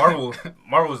 Yeah,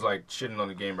 Marvel's like shitting on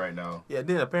the game right now. Yeah,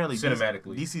 then apparently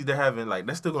Cinematically. DC they're having like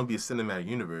that's still gonna be a cinematic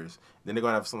universe. Then they're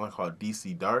gonna have something called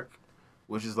DC Dark,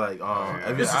 which is like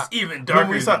yeah. This is even remember darker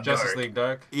we than saw dark. Justice League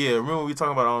Dark. yeah. Remember we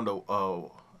talking about on the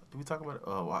did we talk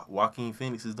about Joaquin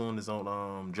Phoenix is doing his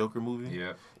own Joker movie?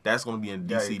 Yeah. That's gonna be in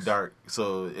DC Yikes. Dark,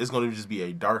 so it's gonna just be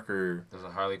a darker. There's a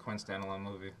Harley Quinn standalone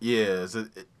movie. Yeah,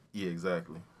 yeah,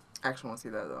 exactly. I actually want to see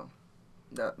that though.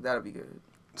 That'll be good.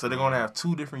 So they're gonna have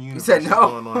two different universes said no.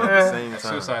 going on at the same time.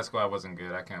 Suicide Squad wasn't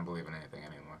good. I can't believe in anything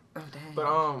anymore. Oh dang.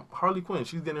 But Harley Quinn,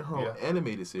 she's getting her own Yeah.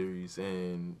 animated series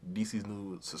and DC's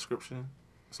new subscription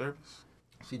service.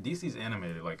 See, DC's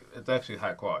animated, like, it's actually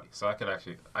high quality. So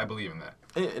I believe in that.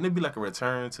 And it'd be like a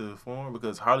return to form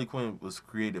because Harley Quinn was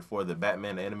created for the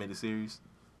Batman animated series.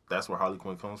 That's where Harley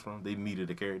Quinn comes from. They needed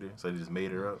a character, so they just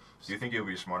made her up. Do you think it would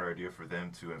be a smarter idea for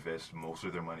them to invest most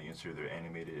of their money into their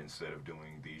animated instead of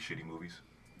doing the shitty movies?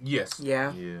 Yes,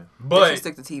 yeah. Yeah. They should but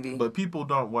stick to TV. But people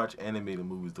don't watch animated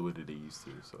movies the way that they used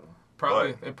to, so.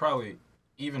 Probably,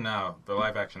 even now, the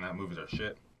live action movies are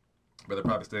shit. But they're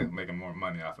probably still making more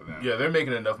money off of them. yeah, they're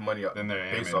making enough money Than their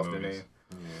based animated off the movies.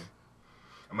 name.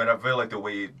 I mean, I feel like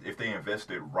if they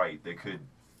invested right, they could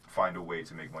find a way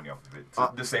to make money off of it.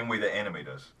 The same way that anime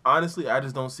does. Honestly, I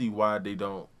just don't see why they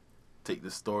don't take the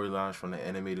storylines from the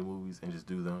animated movies and just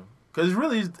do them. Because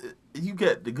really, you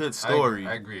get the good story.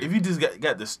 I agree. If you just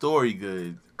got the story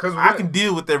good, 'Cause I can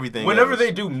deal with everything. Whenever else.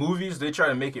 they do movies, they try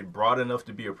to make it broad enough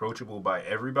to be approachable by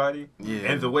everybody. Yeah.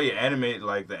 And the way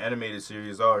the animated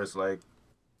series are, it's like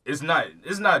it's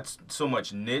not so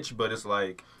much niche, but it's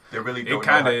like They really It don't.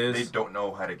 kinda know how, is. They don't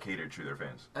know how to cater to their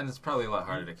fans. And it's probably a lot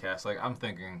harder to cast. Like,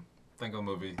 think of a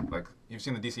movie, like, you've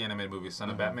seen the DC animated movie, Son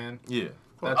of Batman? Yeah.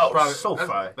 That's Oh, probably so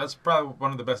fire. That's probably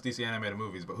one of the best DC animated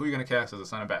movies. But who are you gonna cast as the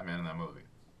Son of Batman in that movie?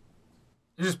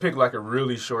 you just pick like a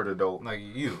really short adult. Like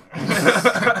you.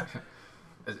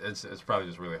 It's probably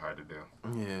just really hard to do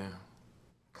Yeah.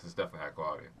 because it's definitely high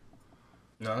quality.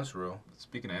 No, that's real.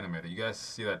 Speaking of animated, you guys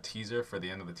see that teaser for the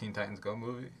end of the Teen Titans Go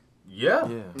movie? Yeah,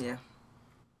 Yeah. yeah.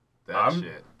 That I'm-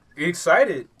 shit.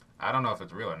 excited. I don't know if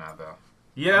it's real or not though.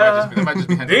 Yeah, They might just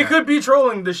be hinting they at, could be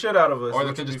trolling the shit out of us, or they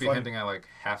which could would just be funny. hinting at like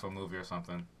half a movie or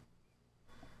something.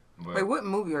 But Wait, what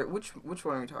movie? Which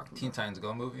one are you talking Teen about? Titans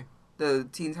Go movie? The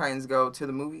Teen Titans Go to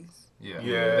the movies. Yeah.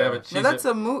 Yeah. They have a teaser. No, that's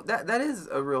a that is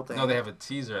a real thing. No, they have a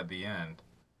teaser at the end,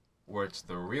 where it's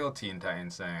the real Teen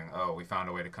Titans saying, "Oh, we found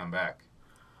a way to come back."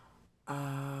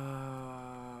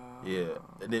 Yeah.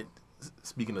 And then,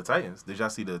 speaking of Titans, did y'all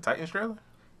see the Titans trailer?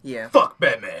 Yeah. Fuck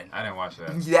Batman. I didn't watch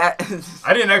that. Yeah.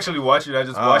 I didn't actually watch it. I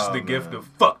just watched Oh, the gift man. of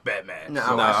fuck Batman. No.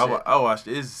 So- I watched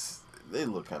it. They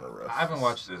look kind of rough. I haven't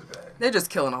watched This bad. They're just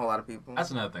killing a whole lot of people.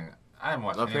 That's another thing. I haven't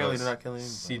watched Apparently any of they're those not killing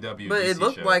anybody. CW. But it DC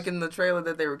looked shows. like in the trailer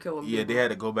that they were killing Yeah, people. they had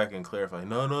to go back and clarify.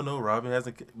 No, Robin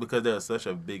hasn't because there was such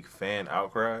a big fan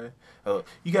outcry.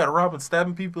 You got Robin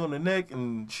stabbing people in the neck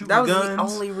and shooting That was guns. the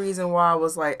only reason why I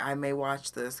was like, I may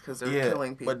watch this because they're Yeah,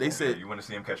 killing people. but they said You want to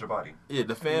see him catch a body? yeah,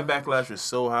 the fan backlash was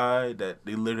so high that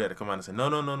they literally had to come out and say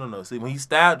no. See, when he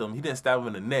stabbed him, he didn't stab him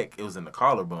in the neck; it was in the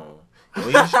collarbone.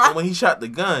 And when he shot the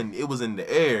gun, it was in the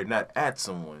air, not at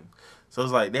someone. So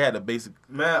it's like they had a basic.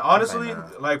 Man, honestly, Nah.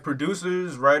 like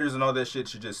producers, writers, and all that shit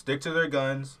should just stick to their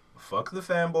guns. Fuck the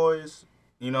fanboys.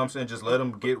 You know what I'm saying? Just let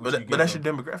them get what you But get. that's your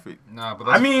them. demographic. Nah, but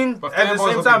I mean, but at the fanboys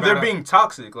same will time, be they're mad at- being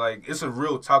toxic. Like, it's a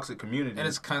real toxic community. and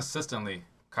it's consistently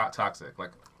toxic.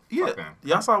 Like, Yeah, fuck them.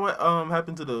 y'all saw what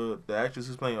happened to the actress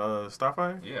who's playing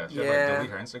Starfire? Yeah, she had Yeah. like delete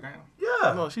her Instagram.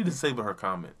 yeah. No, she disabled her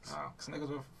comments. Cause niggas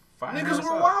were firing Niggas her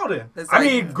were up. wilding. It's I like-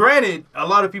 mean, granted, a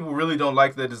lot of people really don't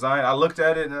like the design. I looked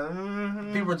at it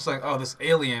and People were just like, oh, this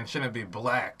alien shouldn't be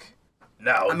black.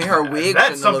 no. I mean, her wig That's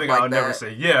shouldn't something look like I'll never that.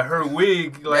 say. Yeah, her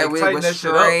wig, like, wig tighten was that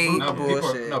shit straight. up. No,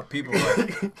 Bullshit. people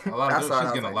like a lot I of saw it, I she's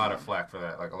was getting like, a lot of flack for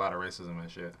that, like a lot of racism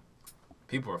and shit.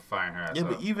 People were firing her ass Yeah, up.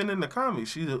 but even in the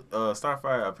comics,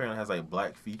 Starfire apparently has like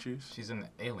black features. She's an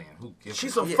alien. Who gives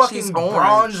She's a a Yeah, fucking she's orange.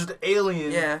 bronzed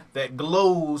alien Yeah. that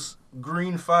glows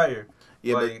green fire.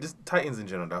 Yeah, Like- but just Titans in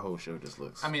general, that whole show just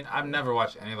looks. I mean, I've never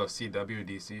watched any of those CW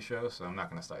DC shows, so I'm not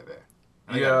gonna start there.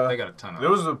 And Yeah. they got a ton of There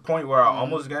them. was a point where I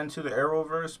almost got into the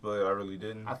Arrowverse, but I really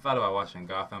didn't. I thought about watching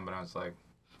Gotham, but I was like,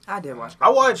 I did watch. I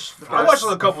watched First-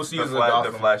 a couple The seasons of Flash,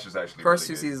 Gotham. the Flash is actually First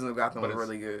really two good. seasons of Gotham But were it's-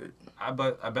 really good. I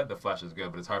bet the Flash is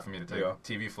good, but it's hard for me to take Yeah.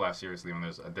 TV Flash seriously when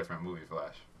there's a different movie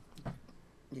Flash.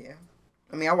 Yeah.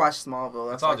 I mean, I watched Smallville.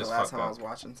 That's It's all like the just last fucked time I up. was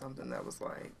watching something that was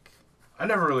like. I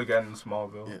never really got into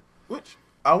Smallville. Yeah. Which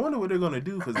I wonder what they're gonna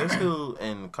do because they're still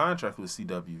in contract with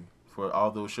CW for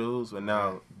all those shows, and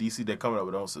now DC they're coming up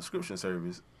with their own subscription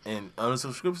service, and on the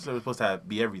subscription service is supposed to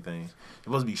be everything. It's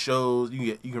supposed to be shows.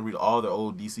 You can read all the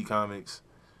old DC comics,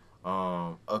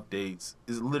 updates.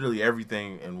 It's literally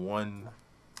everything in one.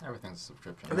 Everything's a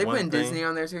subscription. Are they One putting thing- Disney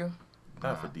on there too?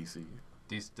 Not for DC.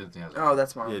 Disney has Oh,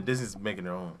 that's Marvel. Yeah, Disney's making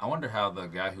their own. I wonder how the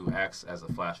guy who acts as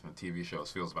a Flash from the TV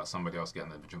shows feels about somebody else getting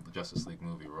the Justice League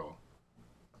movie role.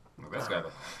 Like, that's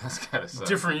gotta suck.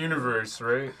 Different universe,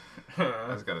 right?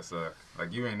 That's gotta suck.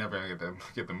 Like you ain't never gonna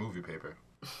get the movie paper.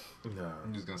 Nah.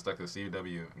 I'm just gonna stuck to the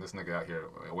CW. And this nigga out here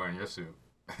wearing your suit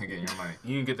and getting your money.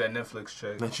 You can get that Netflix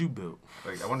check. That you built.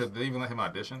 Like I wonder, did they even let him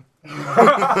audition? They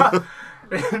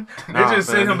Nah, just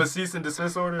sent fam. him a cease and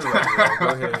desist order. Like, yeah, go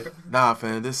ahead. Nah,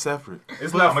 fam, this separate.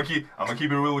 It's I'm not. gonna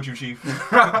keep it real with you, Chief.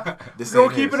 This Gonna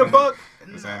ain't keep it. it a buck.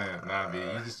 This ain't it. Nah, B.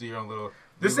 You just do your own little.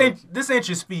 This ain't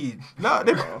your speed. Nah,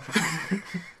 they, Boo.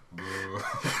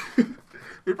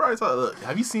 they probably thought, look,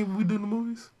 have you seen what we do in the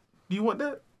movies? Do you want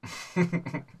that?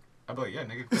 I'd be like, yeah,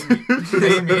 nigga,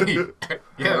 pay me. Pay me. I'm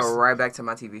Yes. gonna go right back to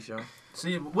my TV show.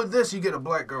 See, with this, you get a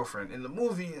black girlfriend. In the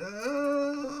movie,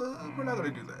 we're not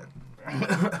gonna do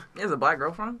that. He has a black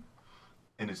girlfriend.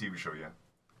 In the TV show, yeah.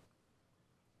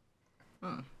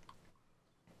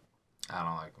 I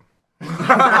don't like him.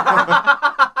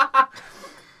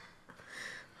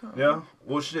 Yeah.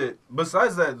 Well, shit.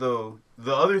 Besides that, though,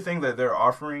 the other thing that they're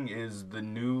offering is the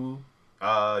new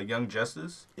Young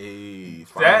Justice. Hey, That,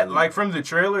 finally. like, from the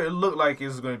trailer, it looked like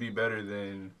it's going to be better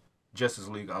than Justice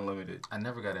League Unlimited. I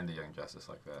never got into Young Justice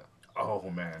like that. Oh,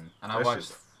 man. And That I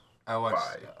shit's- watched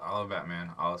fire. all of Batman,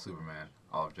 all of Superman,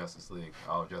 all of Justice League,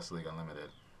 all of Justice League Unlimited.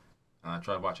 And I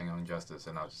tried watching Young Justice,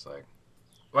 and I was just like,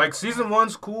 Like, Season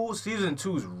 1's cool. Season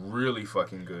 2 is really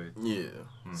fucking good. Yeah.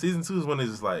 Season 2 is when they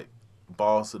just like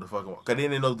balls to the fucking wall. Cause they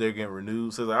didn't know they're getting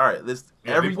renewed. So it's like, all right, let's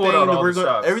Yeah, they everything pulled out that all we're the going,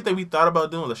 stops. everything we thought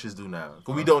about doing, let's just do now.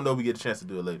 Cause we don't know we get a chance to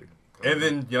do it later. And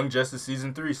then Young Justice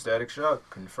Season 3, Static Shock,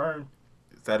 confirmed.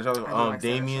 Static Shock, I do like Static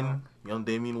Damien, young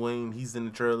Damian Wayne, he's in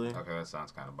the trailer. okay, that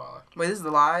sounds kind of baller. Wait, this is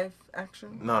the live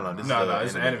action? No, this No,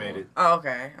 is it's animated. Oh,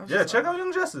 okay. I was Yeah, just check like, out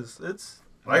Young Justice. It's,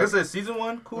 like I said, Season 1,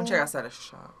 I'm cool. gonna check out Static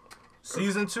Shock.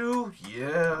 Season 2, I don't yeah.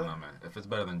 know, man. If it's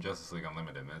better than Justice League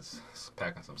Unlimited, then it's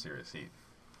packing some serious heat.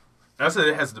 I said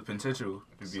it has the potential to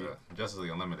It's, be. Justice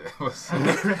League Unlimited was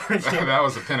that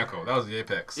was the pinnacle. That was the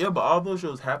apex. Yeah, but all those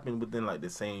shows happen within like the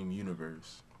same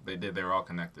universe. They were all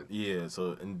connected. Yeah,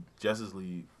 so in Justice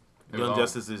League, It was Young all-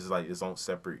 Justice is like its own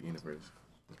separate universe.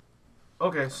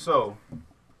 Okay, so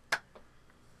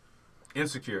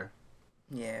Insecure.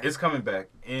 Yeah. It's coming back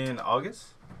in August.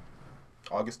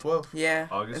 August 12th. Yeah.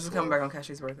 August This is coming 12th. back on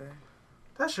Cashie's birthday.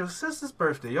 That's your sister's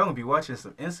birthday. Y'all gonna be watching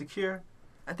some Insecure.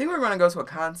 I think we're gonna go to a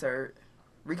concert.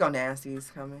 Rico Nasty's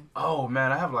coming. Oh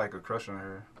man, I have like a crush on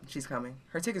her. She's coming.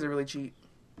 Her tickets are really cheap.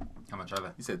 How much are they?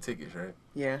 You said tickets, right?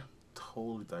 Yeah.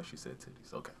 Totally thought she said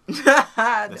titties. Okay, Let's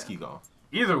let's keep going.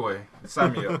 Either way,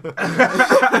 sign me up.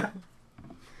 I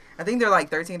think they're like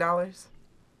 $13.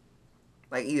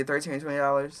 Like either $13 or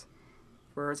 $20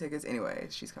 for her tickets. Anyway,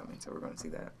 she's coming, so we're gonna see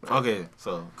that. Okay,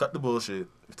 so cut the bullshit.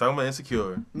 We're talking about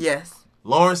Insecure. Yes.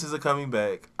 Lawrence is coming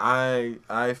back.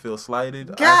 I feel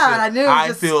slighted. God, I knew it was I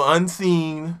just- feel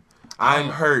unseen. I'm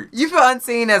hurt. You feel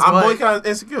unseen as I'm what? boycotting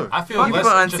Insecure. I feel You less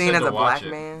feel interested unseen as to a watch black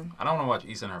it. man. I don't want to watch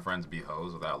Issa and her friends be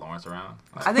hoes without Lawrence around.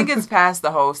 Like, I think it's past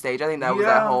the whole stage. I think that was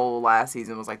that Yeah. whole last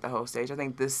season was like the whole stage. I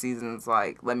think this season's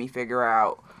like, let me figure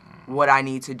out what I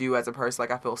need to do as a person. Like,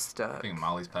 I feel I stuck. think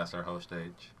Molly's past her host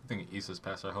stage. I think Issa's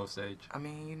past her host stage. I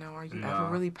mean, you know, are you Nah.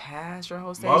 ever really past your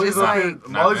whole stage? Molly's It's up like, here. Not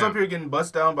Molly's them. up here getting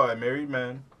bust down by a married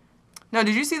man. no,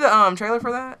 did you see the trailer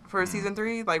for that, for season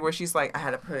 3? Like, where she's like, I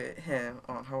had to put him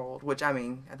on hold, which, I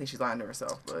mean, I think she's lying to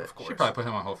herself, but. Of course. She probably put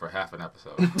him on hold for half an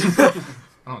episode.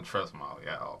 I don't trust Molly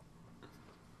at all.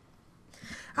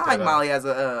 I like That, Molly as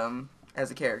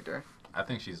a character. I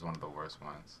think she's one of the worst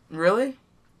ones. Really?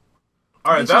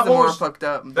 All I right, think that she's the more whole fucked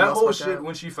up. the that most whole fucked shit up.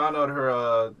 when she found out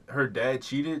her dad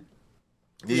cheated.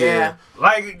 Yeah.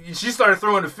 Like she started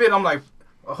throwing a fit. I'm like,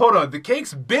 hold on, the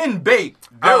cake's been baked.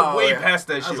 They're Oh, way yeah. past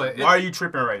that I was shit. like, Why are you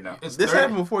tripping right now? It's This 30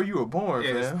 happened before you were born,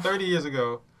 Yeah, fam. it's 30 years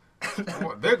ago.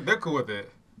 they're cool with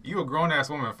it. You a grown ass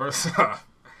woman first off,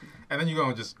 and then you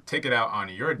gonna just take it out on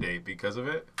your date because of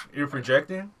it. You're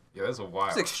projecting. Yeah, that's a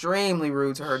wild. It's extremely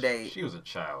rude to her date. She was a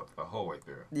child the whole way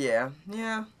through. Yeah.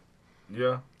 Yeah.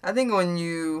 I think when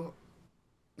you,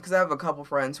 because I have a couple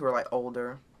friends who are like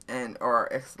older and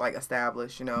or like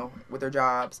established, you know, with their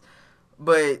jobs,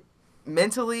 but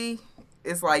mentally,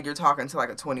 it's like you're talking to like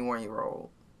a 21-year-old.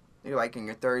 You're like in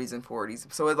your 30s and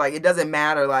 40s, so it's like it doesn't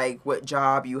matter like what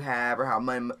job you have or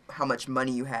how much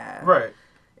money you have. Right.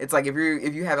 It's like if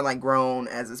you haven't like grown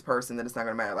as this person, then it's not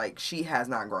gonna matter. Like she has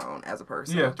not grown as a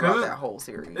person Yeah, throughout 'cause that whole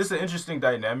series. It's an interesting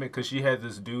dynamic because she had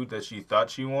this dude that she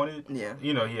thought she wanted. Yeah.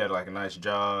 You know, he had like a nice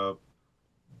job.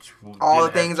 All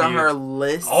the didn't have things on her kids.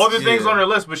 list. All the things Yeah. on her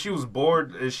list, but she was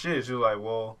bored as shit. She was like,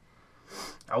 well,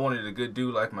 I wanted a good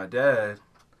dude like my dad.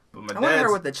 But I wonder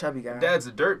her with the chubby guy. dad's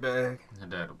a dirtbag. Her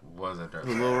dad was a dirt.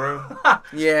 Lil Ray.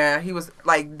 Yeah, he was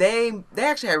like they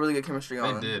actually had really good chemistry They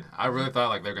on. did. I really thought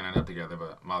like they're gonna end up together,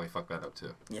 but Molly fucked that up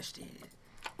too. Yes, she did.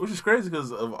 Which is crazy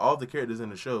because of all the characters in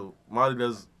the show, Molly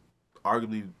does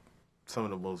arguably some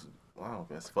of the most, I don't know if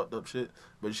that's fucked up shit,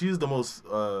 but she's the most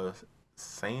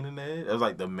sane in that. As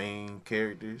like the main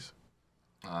characters.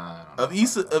 I don't Of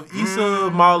know.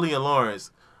 Issa, Molly, and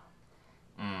Lawrence.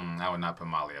 I would not put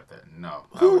Molly up there. No,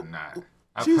 I Who- would not.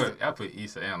 I she's- put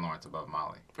Issa and Lawrence above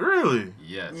Molly. Really?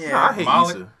 Yes. Yeah. Nah, I hate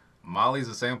Molly, Issa. Molly's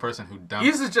the same person who dumped.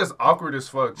 Issa's just awkward as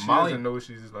fuck. She Molly- doesn't know what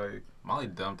she's like. Molly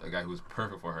dumped a guy who was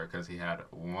perfect for her because he had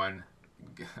one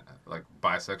like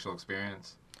bisexual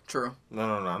experience. True. No.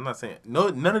 I'm not saying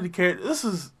none of the characters. This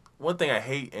is one thing I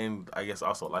hate, and I guess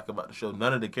also like about the show.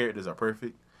 None of the characters are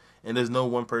perfect, and there's no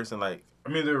one person like. I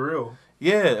mean, they're real.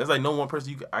 Yeah, it's like no one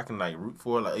person I can like root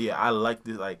for. Like, yeah, I like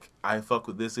this. Like, I fuck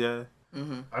with this guy.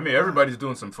 Mm-hmm. I mean, everybody's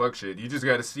doing some fuck shit. You just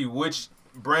got to see which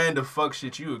brand of fuck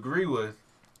shit you agree with,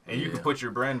 and you can Yeah. put your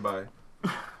brand by.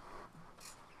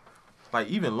 Like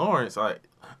even Lawrence, like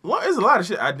there's a lot of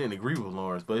shit I didn't agree with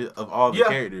Lawrence, but of all the Yeah.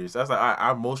 characters, that's like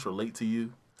I most relate to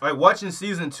you. Like watching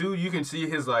season 2, you can see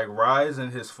his like rise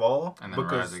and his fall, And then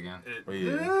rise again.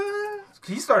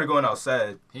 He started going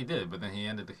outside. He did, but then he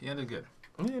ended good.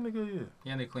 Yeah, nigga, yeah. He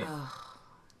ended clean. It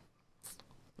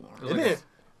was And like then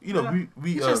you know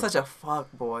we He's just such a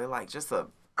fuck boy. Like just a.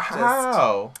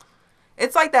 how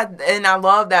It's like that, and I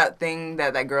love that thing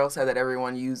that girl said that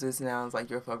everyone uses now. It's like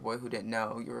you're a fuck boy who didn't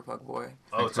know you were a fuck boy.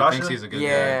 Oh, who thinks Tasha? he's a good guy.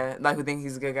 Yeah, like who thinks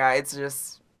he's a good guy. It's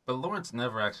just But Lawrence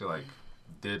never actually like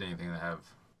did anything to have.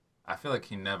 I feel like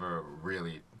he never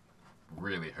really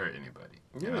hurt anybody.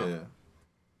 You yeah. know?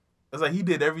 It's like he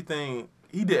did everything.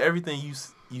 He did everything you would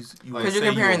because say you're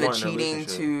you comparing would the want in a cheating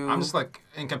relationship. to. I'm just like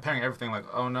in comparing everything. Like,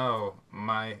 oh no,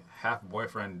 my half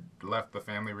boyfriend left the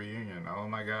family reunion. Oh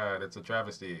my god, it's a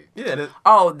travesty. Yeah,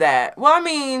 that. Well, I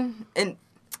mean, and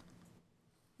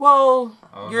well,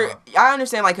 Oh, I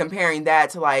understand like comparing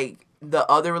that to like the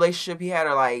other relationship he had,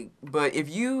 or like, but if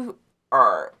you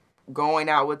are going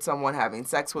out with someone, having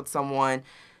sex with someone,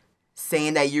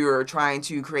 saying that you're trying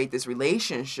to create this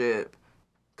relationship,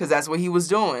 because that's what he was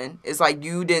doing. It's like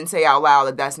you didn't say out loud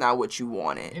that that's not what you He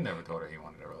wanted. never told her he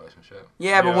wanted a relationship.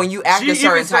 Yeah, but when you act a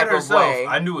certain type of way,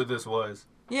 I knew what this was.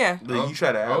 Yeah. But you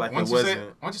try to act like it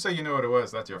wasn't. Once you say you know what it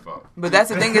was, that's your fault. But that's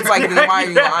the thing. It's like, then why are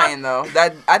you lying though?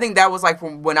 That I think that was like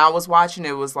from when I was watching.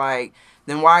 It was like,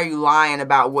 then why are you lying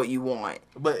about what you want?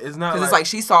 But it's not Because it's like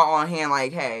she saw on hand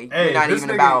like, hey, you're not this even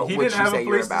nigga, about he what didn't you have say a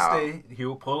you're place to about. stay.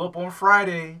 He'll pull up on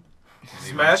Friday,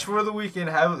 smash for the weekend,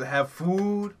 have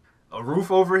food, a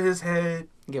roof over his head.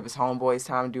 Give his homeboys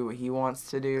time to do what he wants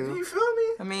to do. You feel me?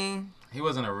 I mean, He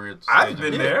wasn't a weird. I've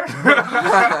been there.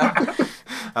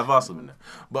 I've also been there.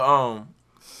 But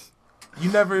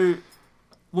you never,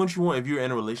 once you want, if you're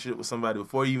in a relationship with somebody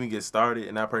before you even get started,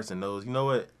 and that person knows, you know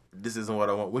what, this isn't what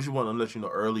I want. What you want to let you know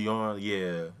early on,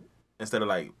 yeah, instead of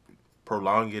like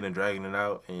prolonging it and dragging it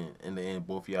out, and in the end,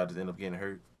 both of y'all just end up getting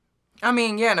hurt. I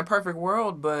mean, yeah, in a perfect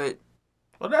world, but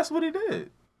Well, that's what he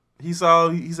did. He saw.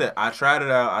 He said, "I tried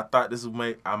it out. I thought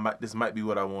this might be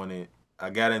what I wanted. I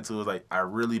got into it. Was like, I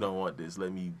really don't want this.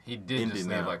 Let me." He did end just it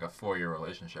leave now. like a 4-year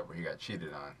relationship where he got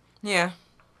cheated on. yeah.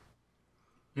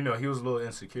 You know, he was a little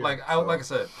insecure. Like I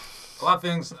said, a lot of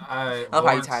things I love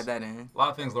how you tied that in. A lot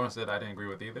of things Lawrence did I didn't agree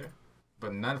with either,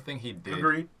 but nothing he did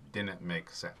Agreed. didn't make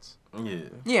sense. Yeah.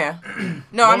 Yeah.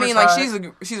 No, I mean, Lawrence like,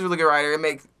 Hyde- she's a really good writer. It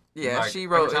makes, yeah, Like, she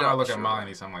wrote every time it I up, look at sure. Molly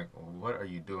Niece, I'm like, what are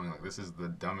you doing? Like, this is the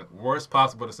dumbest, worst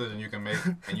possible decision you can make,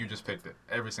 and you just picked it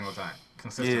every single time,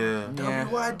 consistently. Yeah. Yeah.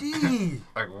 WYD.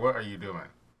 Like, what are you doing?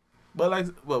 But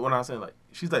when I was saying, like,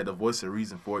 she's like the voice of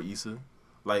reason for Issa.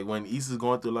 Like, when Issa's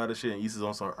going through a lot of shit and Issa's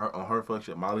on her fuck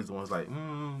shit, Molly's the one's like,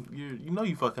 you know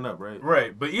you fucking up, right?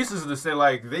 Right, but Issa's the same.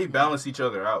 Like they balance each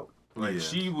other out. Like Yeah.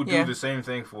 she would do Yeah. the same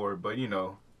thing for her, but you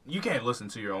know, you can't listen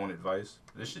to your own advice.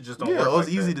 This shit just don't Yeah, work. it's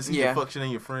like easy that. to see Yeah. your fuck shit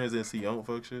and your friends and see your own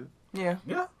fuck shit. Yeah.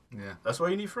 Yeah, Yeah. that's why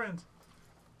you need friends.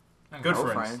 Good Whole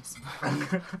friends.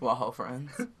 Well, whole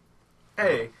friends.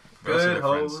 Hey, But also good their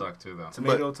friends hoes. suck too,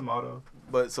 though. Tomato.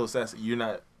 But so Sassy, you're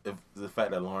not, if the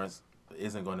fact that Lawrence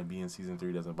isn't going to be in season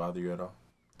 3 doesn't bother you at all?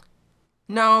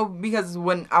 No, because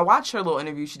when I watched her little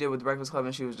interview she did with the Breakfast Club,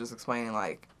 and she was just explaining,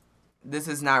 like, this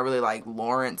is not really like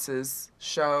Lawrence's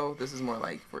show. This is more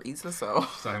like for Issa, so.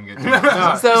 Saw him getting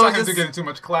So him just- getting too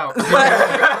much clout.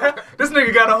 This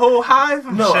nigga got a whole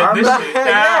hive. No, Shut this I'm shit not-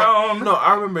 down. No,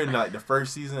 I remember in like the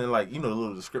first season, like, you know, the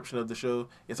little description of the show.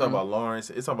 It's talking about Lawrence.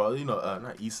 It's talking about, you know,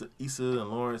 not Issa and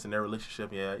Lawrence and their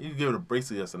relationship. Yeah, you give it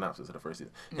basically a synopsis of the first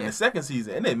season. In Yeah. the second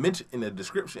season, and they mention in the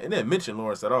description, and they didn't mention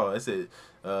Lawrence at all. It said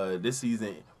this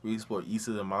season we explore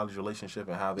Issa and Molly's relationship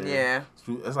and how they're. Yeah.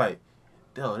 It's like,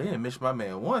 they didn't mention my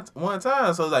man one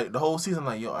time. So it's like the whole season,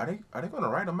 like, yo, are they gonna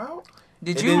write him out?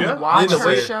 Did And you then- watch then the her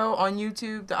way- show on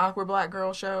YouTube, the Awkward Black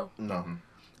Girl show? No.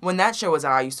 When that show was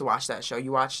out, I used to watch that show.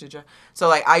 You watched it, Joe? So,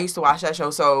 like, I used to watch that show.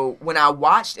 So, when I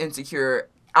watched Insecure,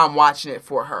 I'm watching it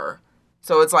for her.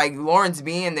 So, it's like Lawrence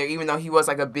being there, even though he was,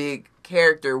 like, a big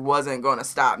character, wasn't going to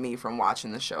stop me from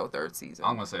watching the show third season. All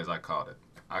I'm gonna say is I called it.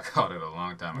 I called it a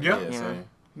long time ago. Yeah. Yeah. Same.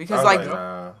 Because, I like, was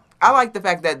nah. I like the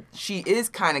fact that she is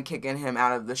kind of kicking him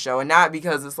out of the show. And not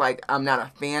because it's like I'm not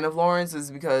a fan of Lawrence.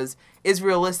 It's because it's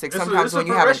realistic. It's a- Sometimes it's a when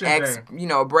you have an progression ex, you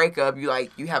know, a breakup, you have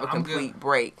a I'm good. complete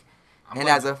break. I'm And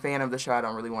glad- as a fan of the show, I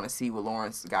don't really want to see what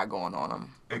Lawrence got going on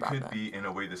him. It about could that. be in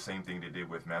a way the same thing they did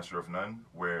with Master of None,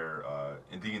 where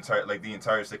in the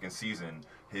entire second season,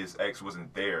 his ex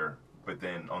wasn't there, but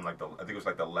then on I think it was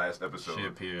like the last episode, She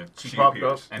appeared. She popped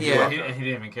appears. up. And Yeah. he didn't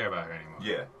even care about her anymore.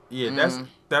 Yeah, Yeah,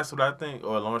 that's what I think.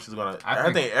 Or Lawrence is gonna.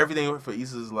 I think everything for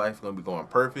Issa's life is gonna be going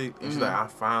perfect, and she's like, I'm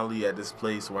finally at this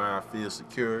place where I feel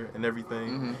secure and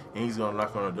everything. And he's gonna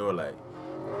knock on the door like,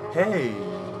 "Hey,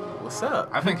 what's up?"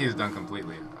 I think he's done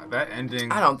completely. That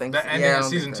ending. I don't think that so. ending Yeah, I in don't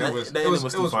season think 2 so. was That it ending was,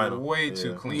 was it too was final. way Yeah.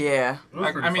 too clean. Yeah. It was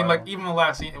Like, pretty I mean, final. like even the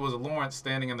last scene, it was Lawrence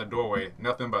standing in the doorway,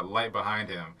 nothing but light behind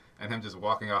him, and him just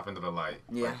walking off into the light.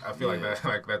 Yeah. Like, I feel like Yeah.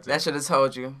 that's That it. should have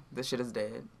told you. This shit is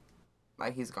dead.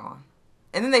 Like, he's gone.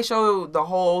 And then they show the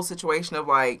whole situation of,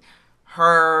 like,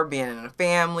 her being in a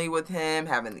family with him,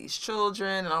 having these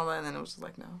children and all that. And then it was just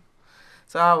like, no.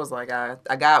 So I was like, I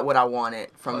got what I wanted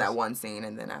from that one scene.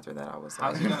 And then after that, I was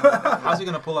like, How's he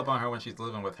gonna pull up on her when she's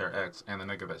living with her ex and the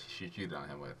nigga that she cheated on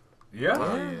him with? Yeah.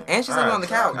 Oh, yeah. And she's living on the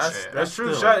couch. That's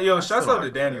true. still- Shouts still out to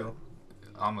like Daniel.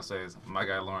 All I'm gonna say is my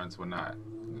guy Lawrence would not,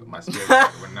 my spirit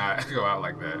guide would not go out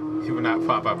like that. He would not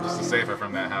pop up just to save her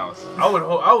from that house. I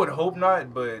would hope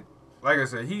not, but like I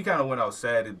said, he kind of went out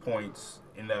sad at points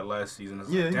in that last season. It's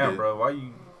Yeah, like, he damn, did. bro,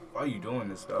 why you doing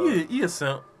this stuff? He a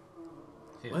simp.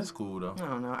 Yeah. That's cool though. I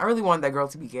don't know. I really wanted that girl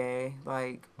to be gay.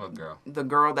 Like, What girl? the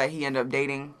girl that he ended up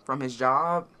dating from his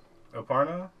job,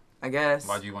 Aparna? I guess.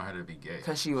 Why'd you want her to be gay?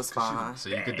 Because she was fine. So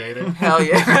you could date her? Hell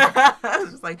yeah. I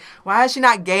was just like, why is she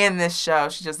not gay in this show?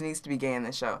 She just needs to be gay in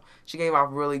this show. She gave off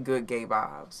really good gay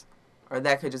vibes. Or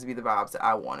that could just be the vibes that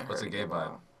I wanted her What's to a gay give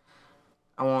vibe? off.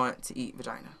 I want to eat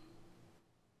vagina.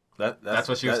 That's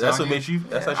what she was That's what telling makes you.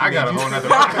 That's how she I got a made whole you. nother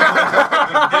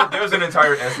vibe. There was an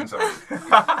entire essence of it.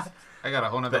 I got a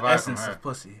whole nother The vibe essence from her. of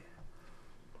pussy.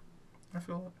 I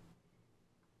feel it.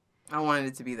 I wanted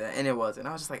it to be that, and it wasn't.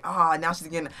 I was just like, oh, now she's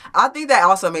getting. I think that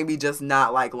also made me just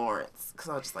not like Lawrence, because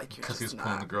I was just like, you're Because he was just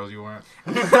pulling the not. girls you weren't.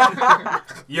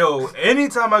 Yo,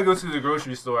 anytime I go to the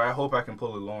grocery store, I hope I can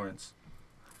pull a Lawrence.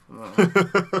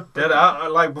 That I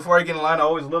like before I get in line, I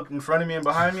always look in front of me and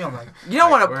behind me. I'm like, You don't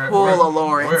want to Where- pull where- a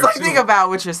Lawrence. where Like, to? think about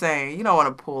what you're saying. You don't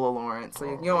want to pull a Lawrence.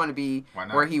 Like, you don't want to be Why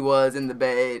not? where he was in the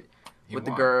bed He with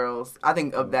the won. girls. I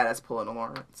think of that as pulling a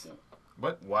Lawrence.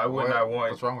 What? Why wouldn't I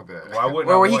want? What's wrong with that? Why wouldn't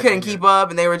Or I where he want couldn't that? keep up,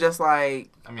 and they were just like,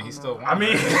 I mean, he still won. I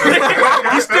mean,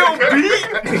 right? he still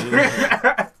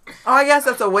beat. oh, I guess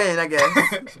that's a win. I guess.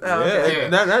 Oh, Yeah, okay.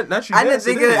 Yeah. not you. I didn't yes,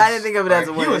 think it of. is. I didn't think of it as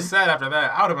a Like, win. he was sad after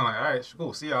that. I would have been like, all right,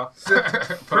 cool, see y'all.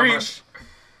 Preach.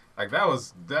 Like, that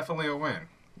was definitely a win.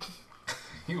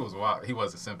 He was wild. He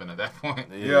wasn't simping at that point.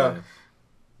 Yeah.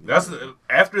 That's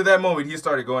after that moment he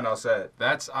started going outside.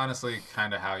 That's honestly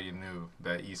kind of how you knew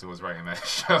that Issa was writing that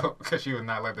show, because she would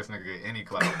not let this nigga get any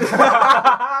clout.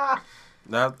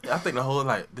 Now I think the whole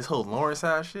this whole Lawrence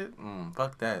side shit.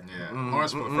 Fuck that. Yeah,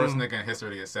 Lawrence was the first nigga in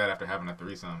history to get sad after having a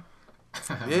threesome.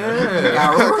 Yeah.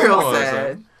 Got Come real on,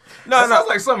 sad. son. That No, sounds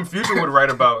like something Future would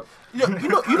write about. You know.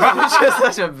 It's just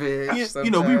such a bitch. You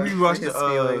know, we sometimes, rewatched his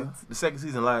feelings. the second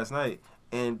season last night,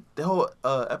 and the whole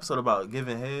episode about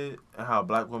giving head and how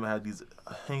black women had these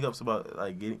hang-ups about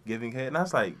like giving head, and I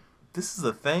was like, this is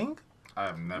a thing.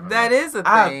 I've never. That is a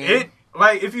I- thing. It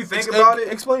like if you think about it,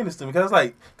 Explain this to me, because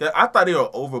like, 'cause I thought they were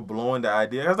overblowing the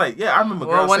idea. I was like, yeah, I remember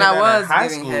well, girls when saying I that was in high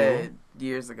giving school. head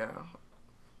years ago,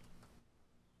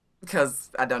 because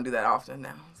I don't do that often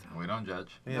now. So. We don't judge.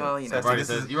 Yeah. Well, you know. You already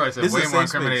said this way is more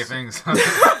safe incriminating space. things.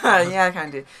 Yeah, I kind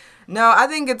of did. No, I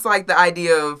think it's like the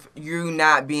idea of you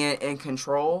not being in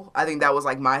control. I think that was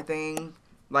like my thing.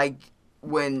 Like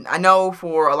when I know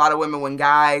for a lot of women, when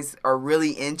guys are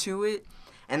really into it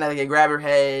and like they grab your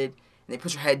head and they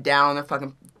put your head down on their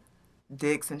fucking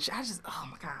dicks and shit. I just, oh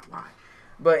my God, why?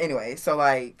 But anyway, so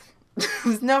like,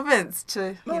 no offense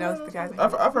to, the guys.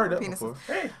 I've heard that penises. before.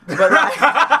 But like,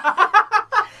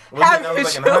 That was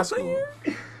like in high school.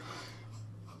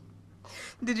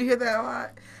 did you hear that a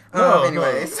lot? No,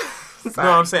 Anyways. No,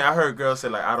 I'm saying I heard girls say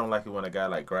like, I don't like it when a guy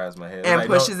like grabs my head And like,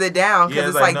 pushes it down because Yeah,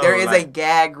 it's like, like no, there is a like-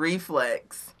 gag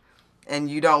reflex, and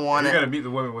you don't want you're gonna to. meet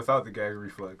the women without the gag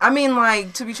reflex. I mean,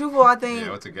 like to be truthful, I think Yeah,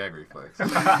 what's a gag reflex?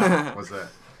 What's that?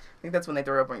 I think that's when they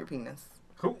throw up on your penis.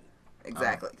 Who?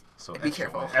 Exactly. So Be extra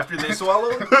careful. wet. After they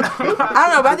swallow? I don't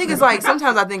know, but I think it's like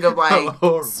sometimes I think of like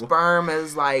Horrible. sperm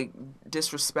as like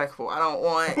disrespectful. I don't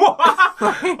want.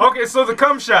 Okay, so the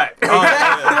cum shot. Oh,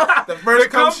 yeah. The first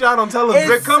cum shot on television.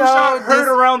 The It's cum so shot heard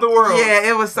around the world. Yeah,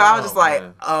 it was. So I was just Oh, like,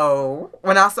 man. oh.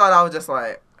 When I saw it, I was just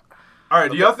like, All right,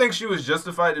 do y'all think she was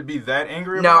justified to be that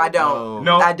angry? no, about I it? don't.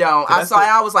 No. I don't. I That's saw it.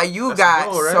 the- I was like, you that's the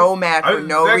got goal, right? so mad for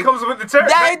no that reason. comes with the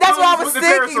territory. That's what I was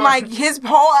thinking. Like his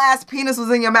whole ass penis was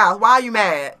in your mouth. Why are you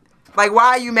mad? Like why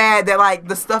are you mad that like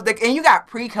the stuff that and you got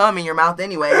pre-cum in your mouth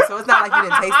anyway, so it's not like you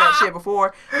didn't taste that shit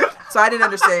before. So I didn't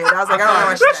understand. I was like, I don't know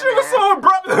why she's that shit was that so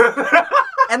abrupt. mad.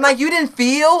 And like you didn't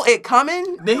feel it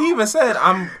coming. Then he even said,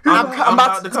 I'm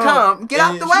about to come. Get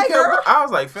out And the she way, kept- girl. I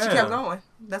was like, fam. She kept going.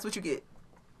 That's what you get.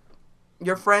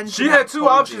 Your friend. She should had have two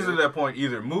told options you. at that point: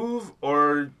 either move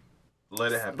or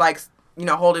let it happen. Like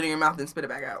hold it in your mouth and spit it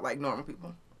back out like normal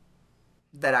people.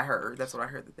 That I heard. That's what I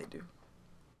heard that they do.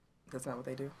 That's not what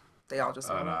they do. They all just.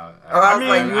 No, I I was mean,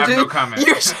 like, I have no comment.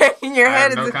 You're shaking your I have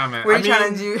head. no as if- comment. Were I you mean,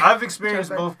 trying to do? I've experienced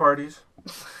Trying to- both parties.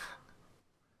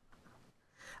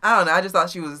 I don't know. I just thought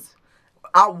she was.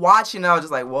 I watching. I was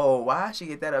just like, whoa, why did she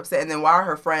get that upset? And then why are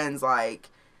her friends like?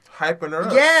 Hyping her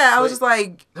up. Yeah, I was just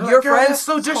like, They're your like, "Girl, friends that's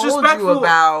so told you disrespectful."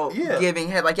 about Yeah. giving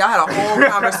head. Like y'all had a whole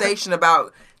conversation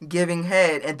about giving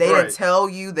head, and they Right. didn't tell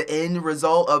you the end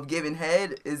result of giving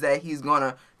head is that he's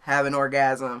gonna have an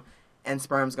orgasm, and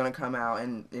sperm's gonna come out,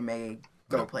 and it may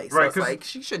go place. So Right, it's 'cause- like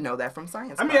she should know that from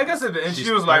science. I mean, I class. guess at the end She's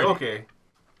she was like, 30. okay,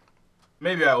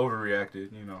 maybe I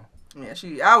overreacted, you know. Yeah,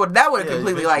 that would have Yeah,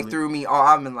 completely like eventually. threw me off.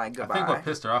 I've been like I goodbye. think what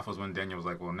pissed her off was when Daniel was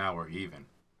like, well, now we're even.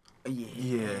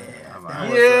 Yeah. I'm that like,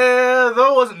 was Yeah,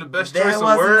 that wasn't the best That choice of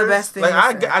wasn't words. the best thing.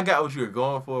 Like, to say. I got what you were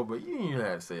going for, but you didn't even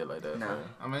have to say it like that. No. man.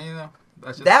 I mean,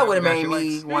 that's just That would have the guy made she me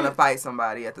likes. want to fight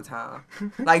somebody at the time.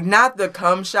 Like, not the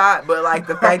cum shot, but like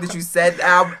the fact that you said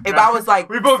that. If I was like,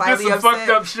 We both did slightly some upset, fucked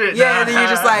up shit. Yeah, and then you're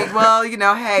just like, well,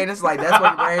 hey, and it's like, that's where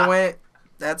your brain went.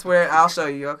 That's where I'll show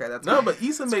you. Okay, that's No, where- but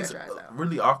Issa makes Scratch your eyes out.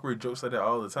 really awkward jokes like that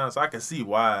all the time, so I can see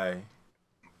why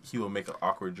he would make an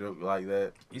awkward joke like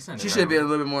that. she should be a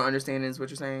little bit more understanding, is what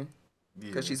you're saying, Yeah.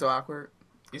 because she's so awkward.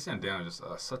 Issa and Daniel are just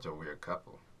such a weird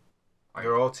couple.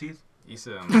 They're all teeth.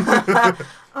 Issa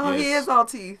Oh, he Yes. is all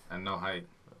teeth. and no height.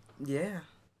 Yeah.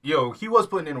 Yo, he was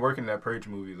putting in work in that Purge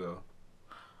movie though.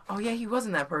 Oh yeah, he was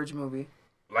in that Purge movie.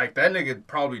 Like that nigga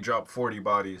probably dropped 40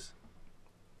 bodies.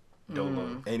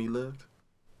 Dolo. And he lived.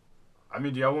 I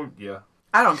mean, yeah, I won't. Yeah.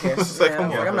 I don't care. It's like, Yeah,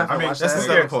 come I'm on, not I gonna mean, watch that's that. the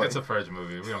second point. It's a Purge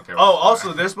movie. We don't care. Oh, about also,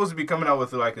 that. they're supposed to be coming out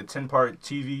with like a 10-part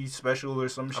TV special or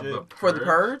some Of shit. For the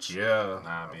Purge? Yeah.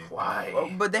 Nah, B. Oh,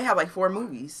 Why? but they have like 4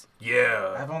 movies.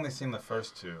 Yeah. I've only seen the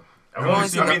first 2. I've only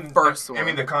seen the first one. I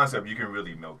mean, the concept you can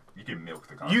really milk. You can milk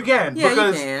the concept. You can Yeah, you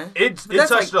because can. it But it that's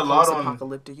touched like a lot on.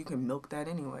 post-apocalyptic. You can milk that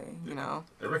anyway. You know.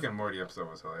 The Rick and Morty episode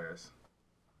was hilarious.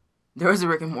 There was a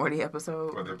Rick and Morty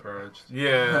episode. For the Purge.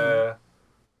 Yeah.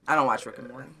 I don't watch Rick and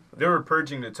Morty. They were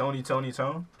purging the Tony Tone.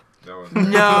 That was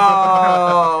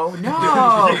No,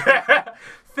 no,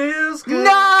 Feels good.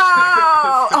 no!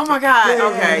 Oh my god.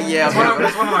 Okay, yeah.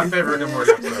 That's one of my favorite Rick and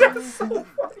Morty episodes.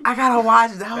 I gotta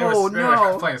watch that. They Oh were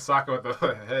like, no. playing soccer with the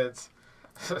heads,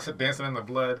 dancing in the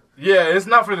blood. Yeah, it's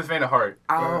not for the faint of heart.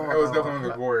 Oh. It was definitely one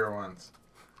of the warrior ones.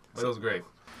 But it was great.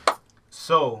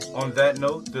 So, on that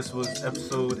note, this was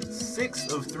episode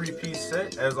 6 of 3-Piece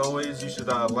Set. As always, you should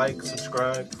like,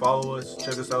 subscribe, follow us,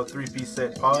 check us out, 3-Piece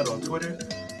Set Pod on Twitter,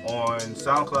 on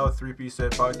SoundCloud, 3-Piece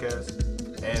Set Podcast,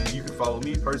 and you can follow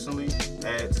me personally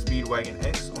at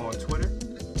SpeedwagonX on Twitter.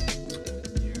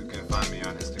 You can find me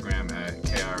on Instagram at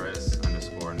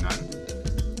KRS_none.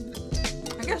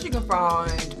 I guess you can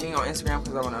find me on Instagram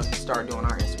because I want to start doing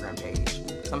our Instagram page.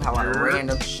 Somehow like Yeah.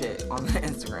 random shit on the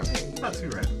Instagram page. Not too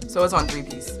random. So it's on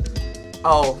 3-Piece.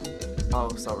 Oh,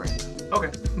 so random.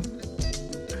 Okay.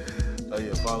 Oh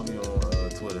yeah, follow me on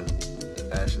Twitter,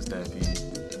 Ashes Stampede.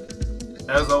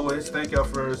 As always, thank y'all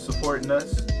for supporting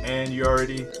us, and you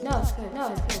already No, it's good.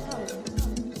 No, it's good. No, it's good.